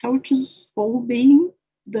touches all being,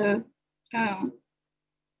 the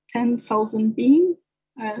 10,000 beings,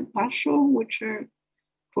 Basho, which are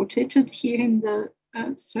quoted here in the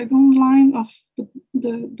second line of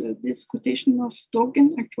this quotation of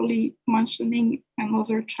Dogen, actually mentioning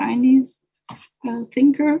another Chinese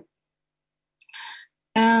thinker.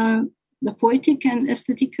 The poetic and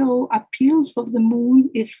aesthetical appeals of the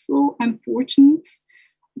moon is so important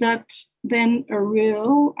that then a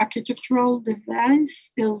real architectural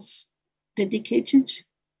device is dedicated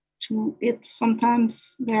to it.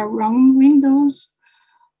 Sometimes there are round windows,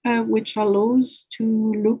 which allows to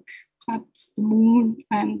look at the moon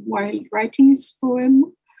and while writing his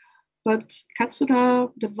poem. But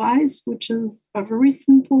Katsura device, which is a very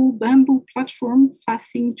simple bamboo platform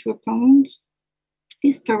fastened to a pond,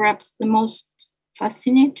 is perhaps the most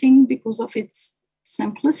fascinating because of its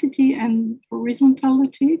simplicity and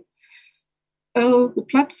horizontality. The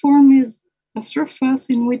platform is a surface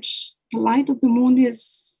in which the light of the moon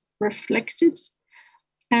is reflected,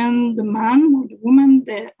 and the man or the woman,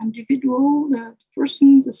 the individual, the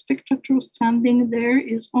person, the spectator standing there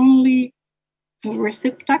is only the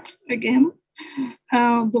receptacle again,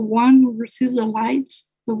 the one who receives the light,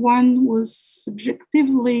 the one who was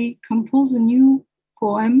subjectively compose a new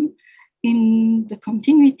poem in the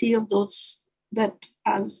continuity of those that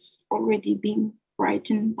has already been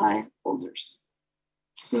written by others.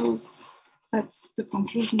 So that's the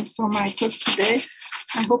conclusion for my talk today.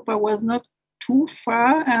 I hope I was not too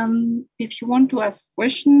far. And if you want to ask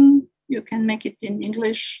questions, you can make it in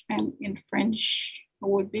English and in French. I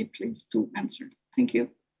would be pleased to answer. Thank you.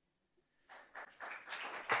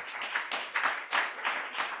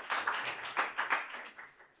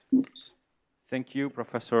 Oops. Thank you,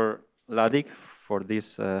 Professor Hladik, for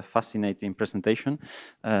this fascinating presentation.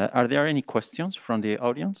 Are there any questions from the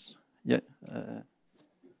audience? Yeah.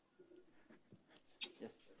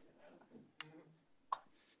 Yes.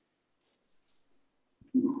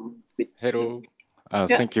 Hello.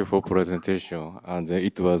 Thank you for presentation, and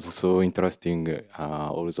it was so interesting.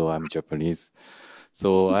 Although I'm Japanese,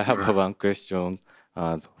 so I have one question.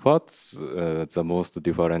 What's the most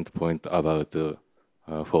different point about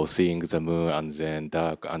for seeing the moon and then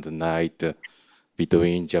dark and night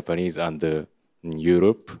between Japanese and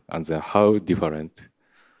Europe, and then how different?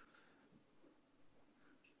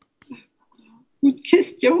 Good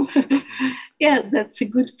question. Yeah, that's a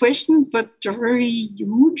good question, but very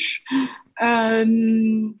huge.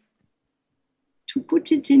 To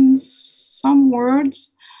put it in some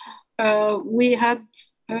words, we had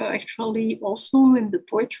actually also in the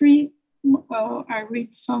poetry, I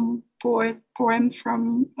read some poem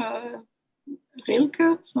from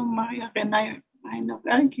Rilke, so Maria Rilke.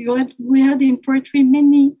 We had in poetry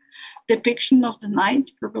many depictions of the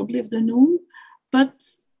night, probably of the noon, but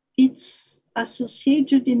it's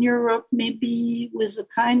associated in Europe maybe with a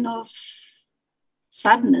kind of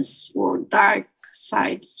sadness or dark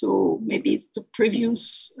side. So maybe it's the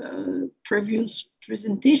previous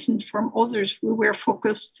presentation from others who were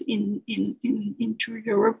focused into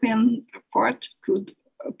European part could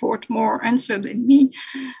report more answer than me.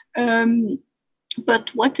 But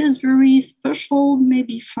what is very special,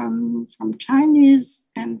 maybe from Chinese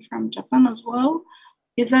and from Japan as well,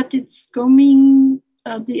 is that it's coming.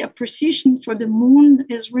 The appreciation for the moon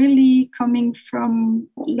is really coming from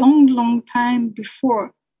a long time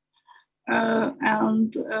before.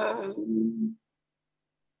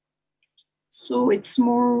 So it's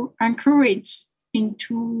more encouraged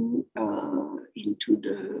into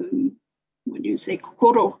the, what do you say,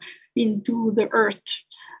 kokoro, into the earth,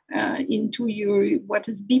 into what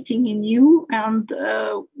is beating in you, and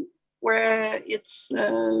where it's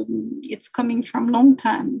coming from long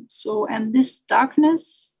time. So, and this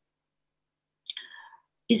darkness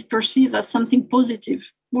is perceived as something positive,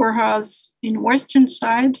 whereas in Western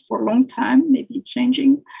side, for a long time, maybe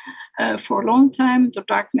changing, for a long time, the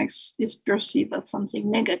darkness is perceived as something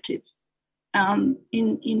negative. And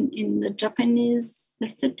in the Japanese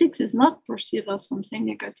aesthetics, is not perceived as something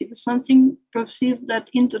negative. It's something perceived that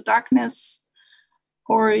in the darkness,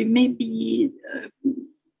 or maybe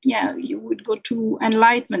you would go to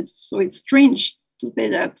enlightenment. So it's strange to say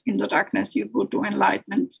that in the darkness you go to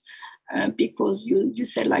enlightenment because you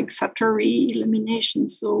say like Satori illumination.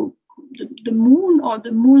 So the moon or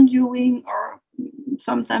the moon viewing, or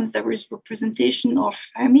sometimes there is representation of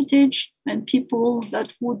hermitage and people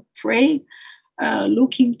that would pray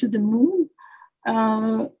looking to the moon.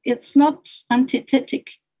 It's not antithetic.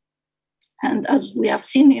 And as we have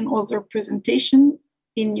seen in other presentation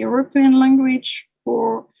in European language,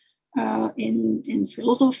 or in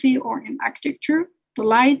philosophy or in architecture, the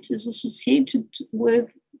light is associated with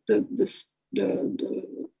the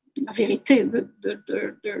vérité,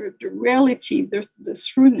 the reality, the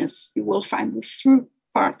throughness. You will find the through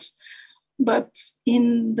part. But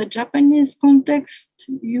in the Japanese context,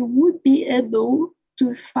 you would be able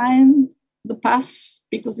to find the path,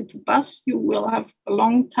 because it's a path. You will have a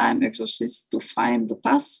long time exercise to find the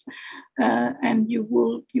path, and you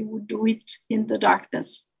will do it in the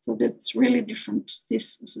darkness. So that's really different,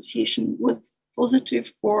 this association with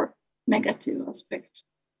positive or negative aspect.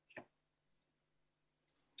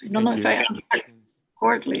 I don't know if I understand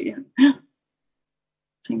correctly.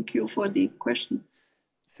 Thank you for the question.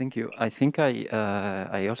 Thank you. I think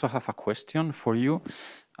I also have a question for you,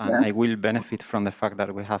 and I will benefit from the fact that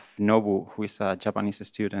we have Nobu, who is a Japanese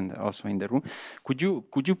student, also in the room.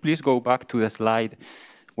 Could you please go back to the slide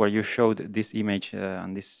where you showed this image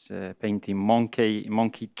and this painting,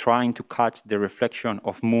 monkey trying to catch the reflection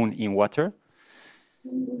of moon in water?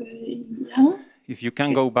 Yeah. If you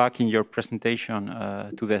can go back in your presentation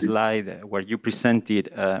to the slide where you presented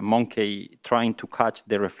monkey trying to catch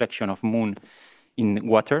the reflection of moon in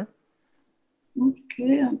water.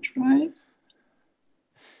 Okay, I'll try.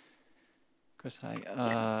 Because thank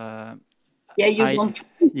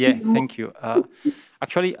you.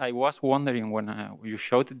 Actually, I was wondering when you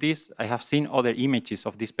showed this, I have seen other images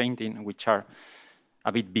of this painting which are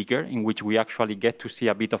a bit bigger, in which we actually get to see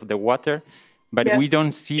a bit of the water, but we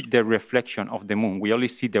don't see the reflection of the moon. We only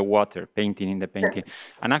see the water painting in the painting.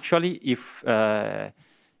 And actually,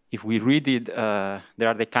 if we read it, there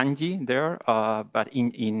are the kanji there, but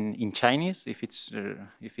in Chinese, if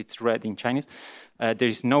it's read in Chinese, there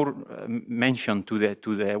is no mention to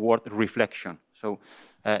the word reflection. So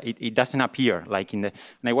it doesn't appear like in the.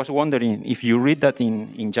 And I was wondering if you read that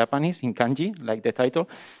in Japanese, in kanji, like the title,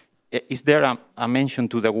 is there a mention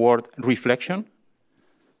to the word reflection?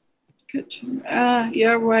 Good.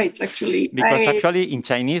 You're right, actually. Because actually in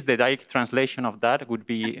Chinese, the direct translation of that would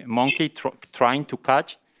be monkey trying to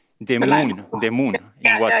catch the moon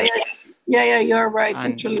in water. Yeah, you're right.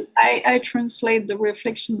 And actually, I translate the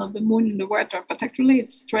reflection of the moon in the water, but actually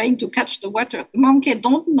it's trying to catch the water. The monkey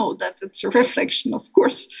don't know that it's a reflection, of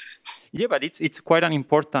course. Yeah, but it's quite an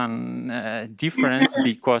important difference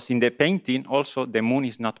because in the painting also the moon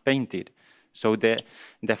is not painted. So the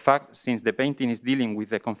fact, since the painting is dealing with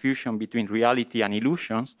the confusion between reality and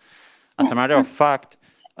illusions, as a matter of fact,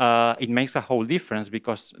 it makes a whole difference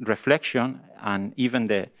because reflection and even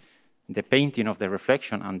the painting of the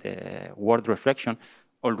reflection and the word reflection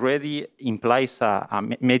already implies a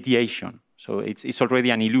mediation. So it's already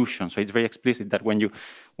an illusion. So it's very explicit that when you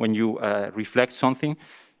reflect something,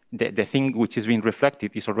 the thing which is being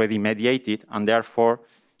reflected is already mediated, and therefore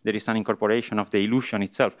there is an incorporation of the illusion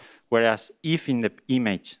itself. Whereas if in the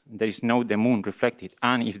image there is no the moon reflected,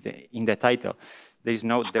 and if in the title there is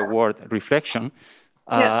no the word reflection,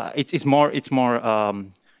 it's more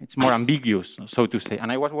ambiguous, so to say.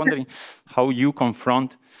 And I was wondering how you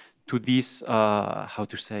confront to these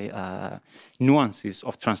nuances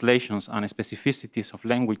of translations and specificities of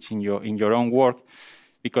language in your own work,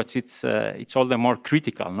 because it's all the more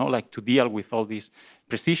critical, no? Like to deal with all these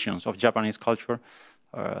precisions of Japanese culture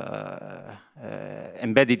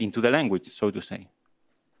embedded into the language, so to say.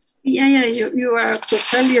 Yeah, you are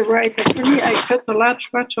totally right. Actually, I cut a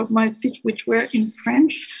large part of my speech which were in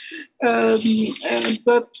French,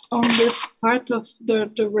 but on this part of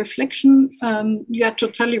the reflection, you are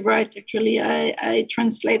totally right. Actually, I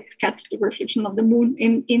translate "catch the reflection of the moon"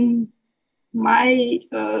 in my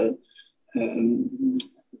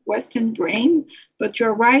Western brain, but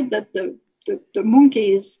you're right that the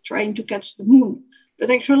monkey is trying to catch the moon. But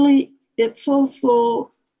actually, it's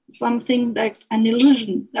also something like an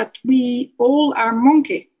illusion that we all are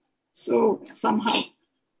monkey. So somehow,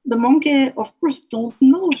 the monkey, of course, don't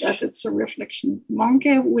know that it's a reflection.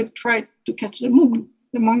 Monkey will try to catch the moon.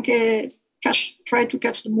 The monkey try to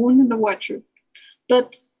catch the moon in the water,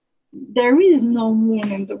 but there is no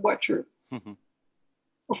moon in the water. Mm-hmm.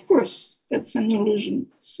 Of course, that's an illusion.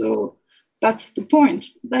 So that's the point.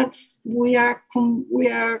 We are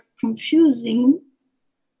confusing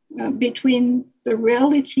between the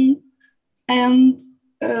reality and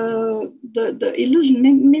the illusion.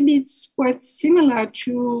 Maybe it's quite similar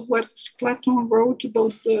to what Platon wrote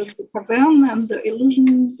about the cavern and the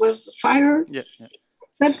illusion with the fire. Yeah.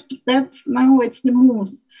 Except that now it's the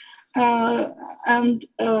moon, and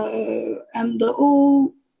the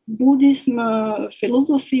whole Buddhism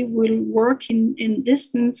philosophy will work in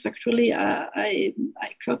distance. Actually, I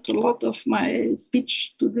cut a lot of my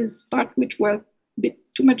speech to this part, which were a bit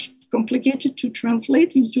too much complicated to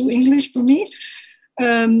translate into English for me.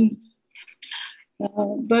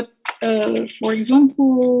 But for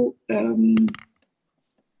example,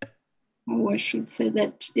 I should say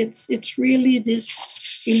that it's really this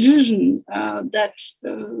illusion that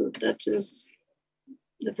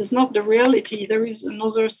is not the reality. There is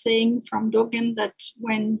another saying from Dogen that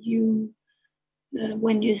when you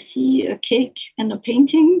when you see a cake and a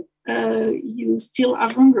painting, you still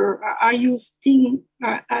have hunger. Are you still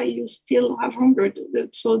have hunger?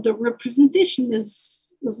 So the representation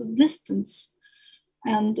is a distance,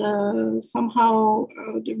 and somehow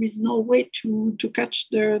there is no way to catch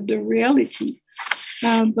the reality.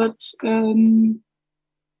 But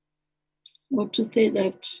or to say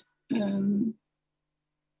that.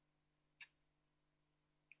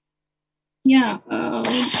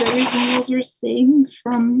 There is another saying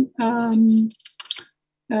from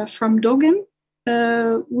Dogen,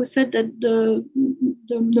 who said that the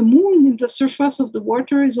moon in the surface of the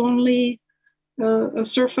water is only a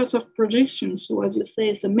surface of projection. So, as you say,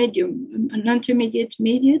 it's a medium, an intermediate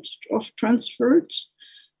mediate of transfer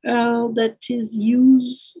that is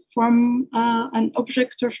used from an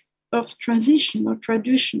object of transition or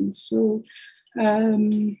tradition. So.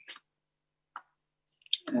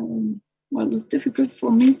 Well, it's difficult for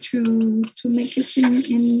me to make it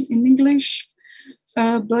in English,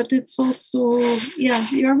 but it's also,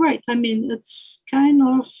 you're right. I mean, it's kind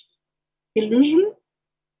of illusion.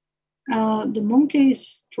 The monkey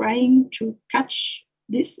is trying to catch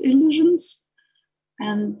these illusions,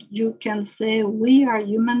 and you can say we are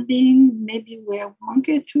human being. Maybe we are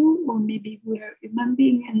monkey too, or maybe we are human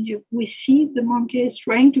being, and we see the monkey is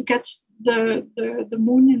trying to catch the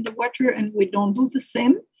moon in the water, and we don't do the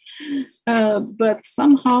same. But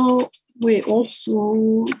somehow we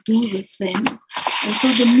also do the same. And so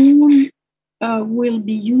the moon will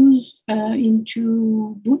be used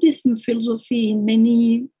into Buddhism philosophy in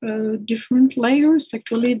many different layers.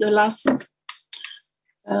 Actually, the last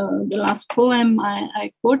poem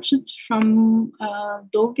I quoted from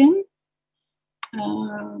Dogen,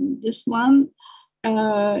 this one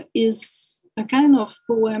is a kind of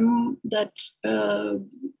poem that,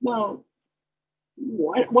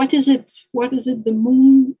 what is it? What is it? The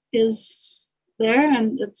moon is there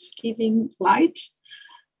and it's giving light.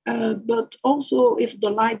 But also, if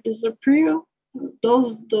the light disappears,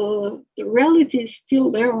 does the reality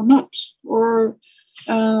still there or not? Or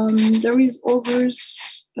there is others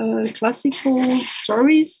classical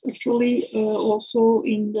stories, actually, also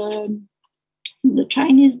in the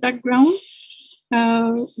Chinese background,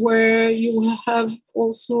 where you have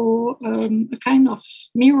also a kind of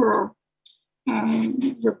mirror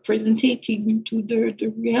representing to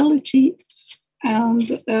the reality, and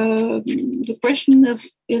the question of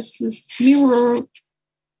is this mirror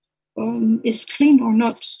is clean or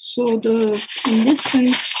not. So in this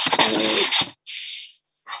sense,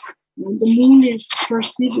 the moon is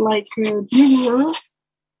perceived like a mirror,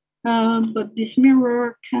 but this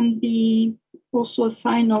mirror can be also a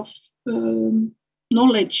sign of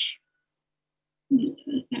knowledge,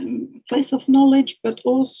 a place of knowledge, but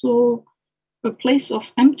also a place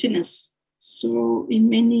of emptiness. So in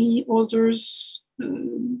many others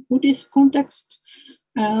Buddhist contexts,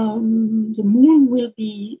 the moon will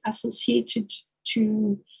be associated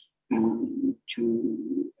to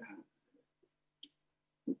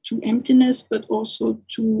emptiness, but also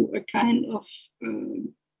to a kind of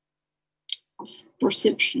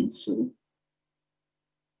perception. So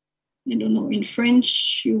I don't know, in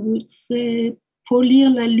French you would say polir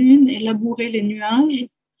la lune et labourer les nuages,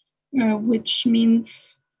 which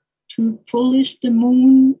means to polish the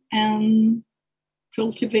moon and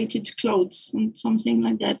cultivated clouds, and something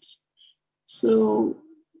like that. So,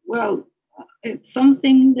 well, it's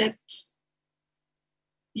something that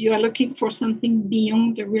you are looking for something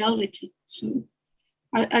beyond the reality. So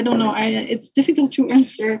I don't know. It's difficult to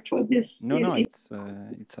answer for this. No.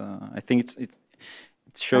 I think it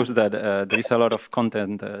shows that there is a lot of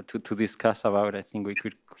content to discuss about. I think we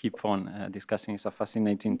could keep on discussing. It's a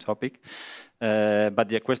fascinating topic. But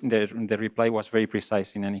the question, the reply was very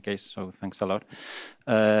precise in any case. So thanks a lot.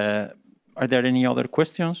 Are there any other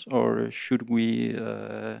questions, or should we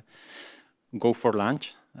go for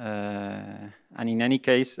lunch? And in any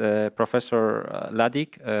case, Professor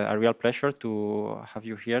Hladik, a real pleasure to have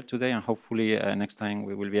you here today, and hopefully next time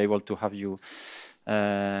we will be able to have you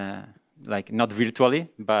like not virtually,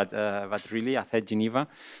 but really at Geneva.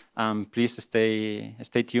 Please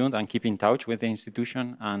stay tuned and keep in touch with the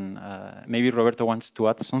institution. And maybe Roberto wants to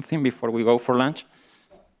add something before we go for lunch.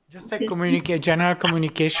 Just a general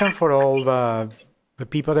communication for all the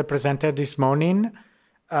people that presented this morning.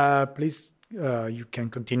 Please, you can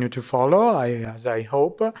continue to follow, as I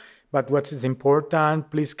hope. But what is important,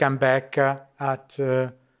 please come back at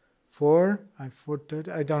 4:30.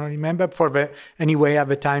 I don't remember. Anyway, at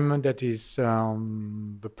the time that is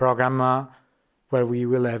the program where we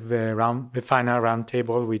will have the final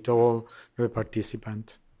roundtable with all the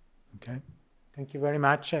participants. Okay. Thank you very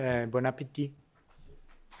much. Bon appétit.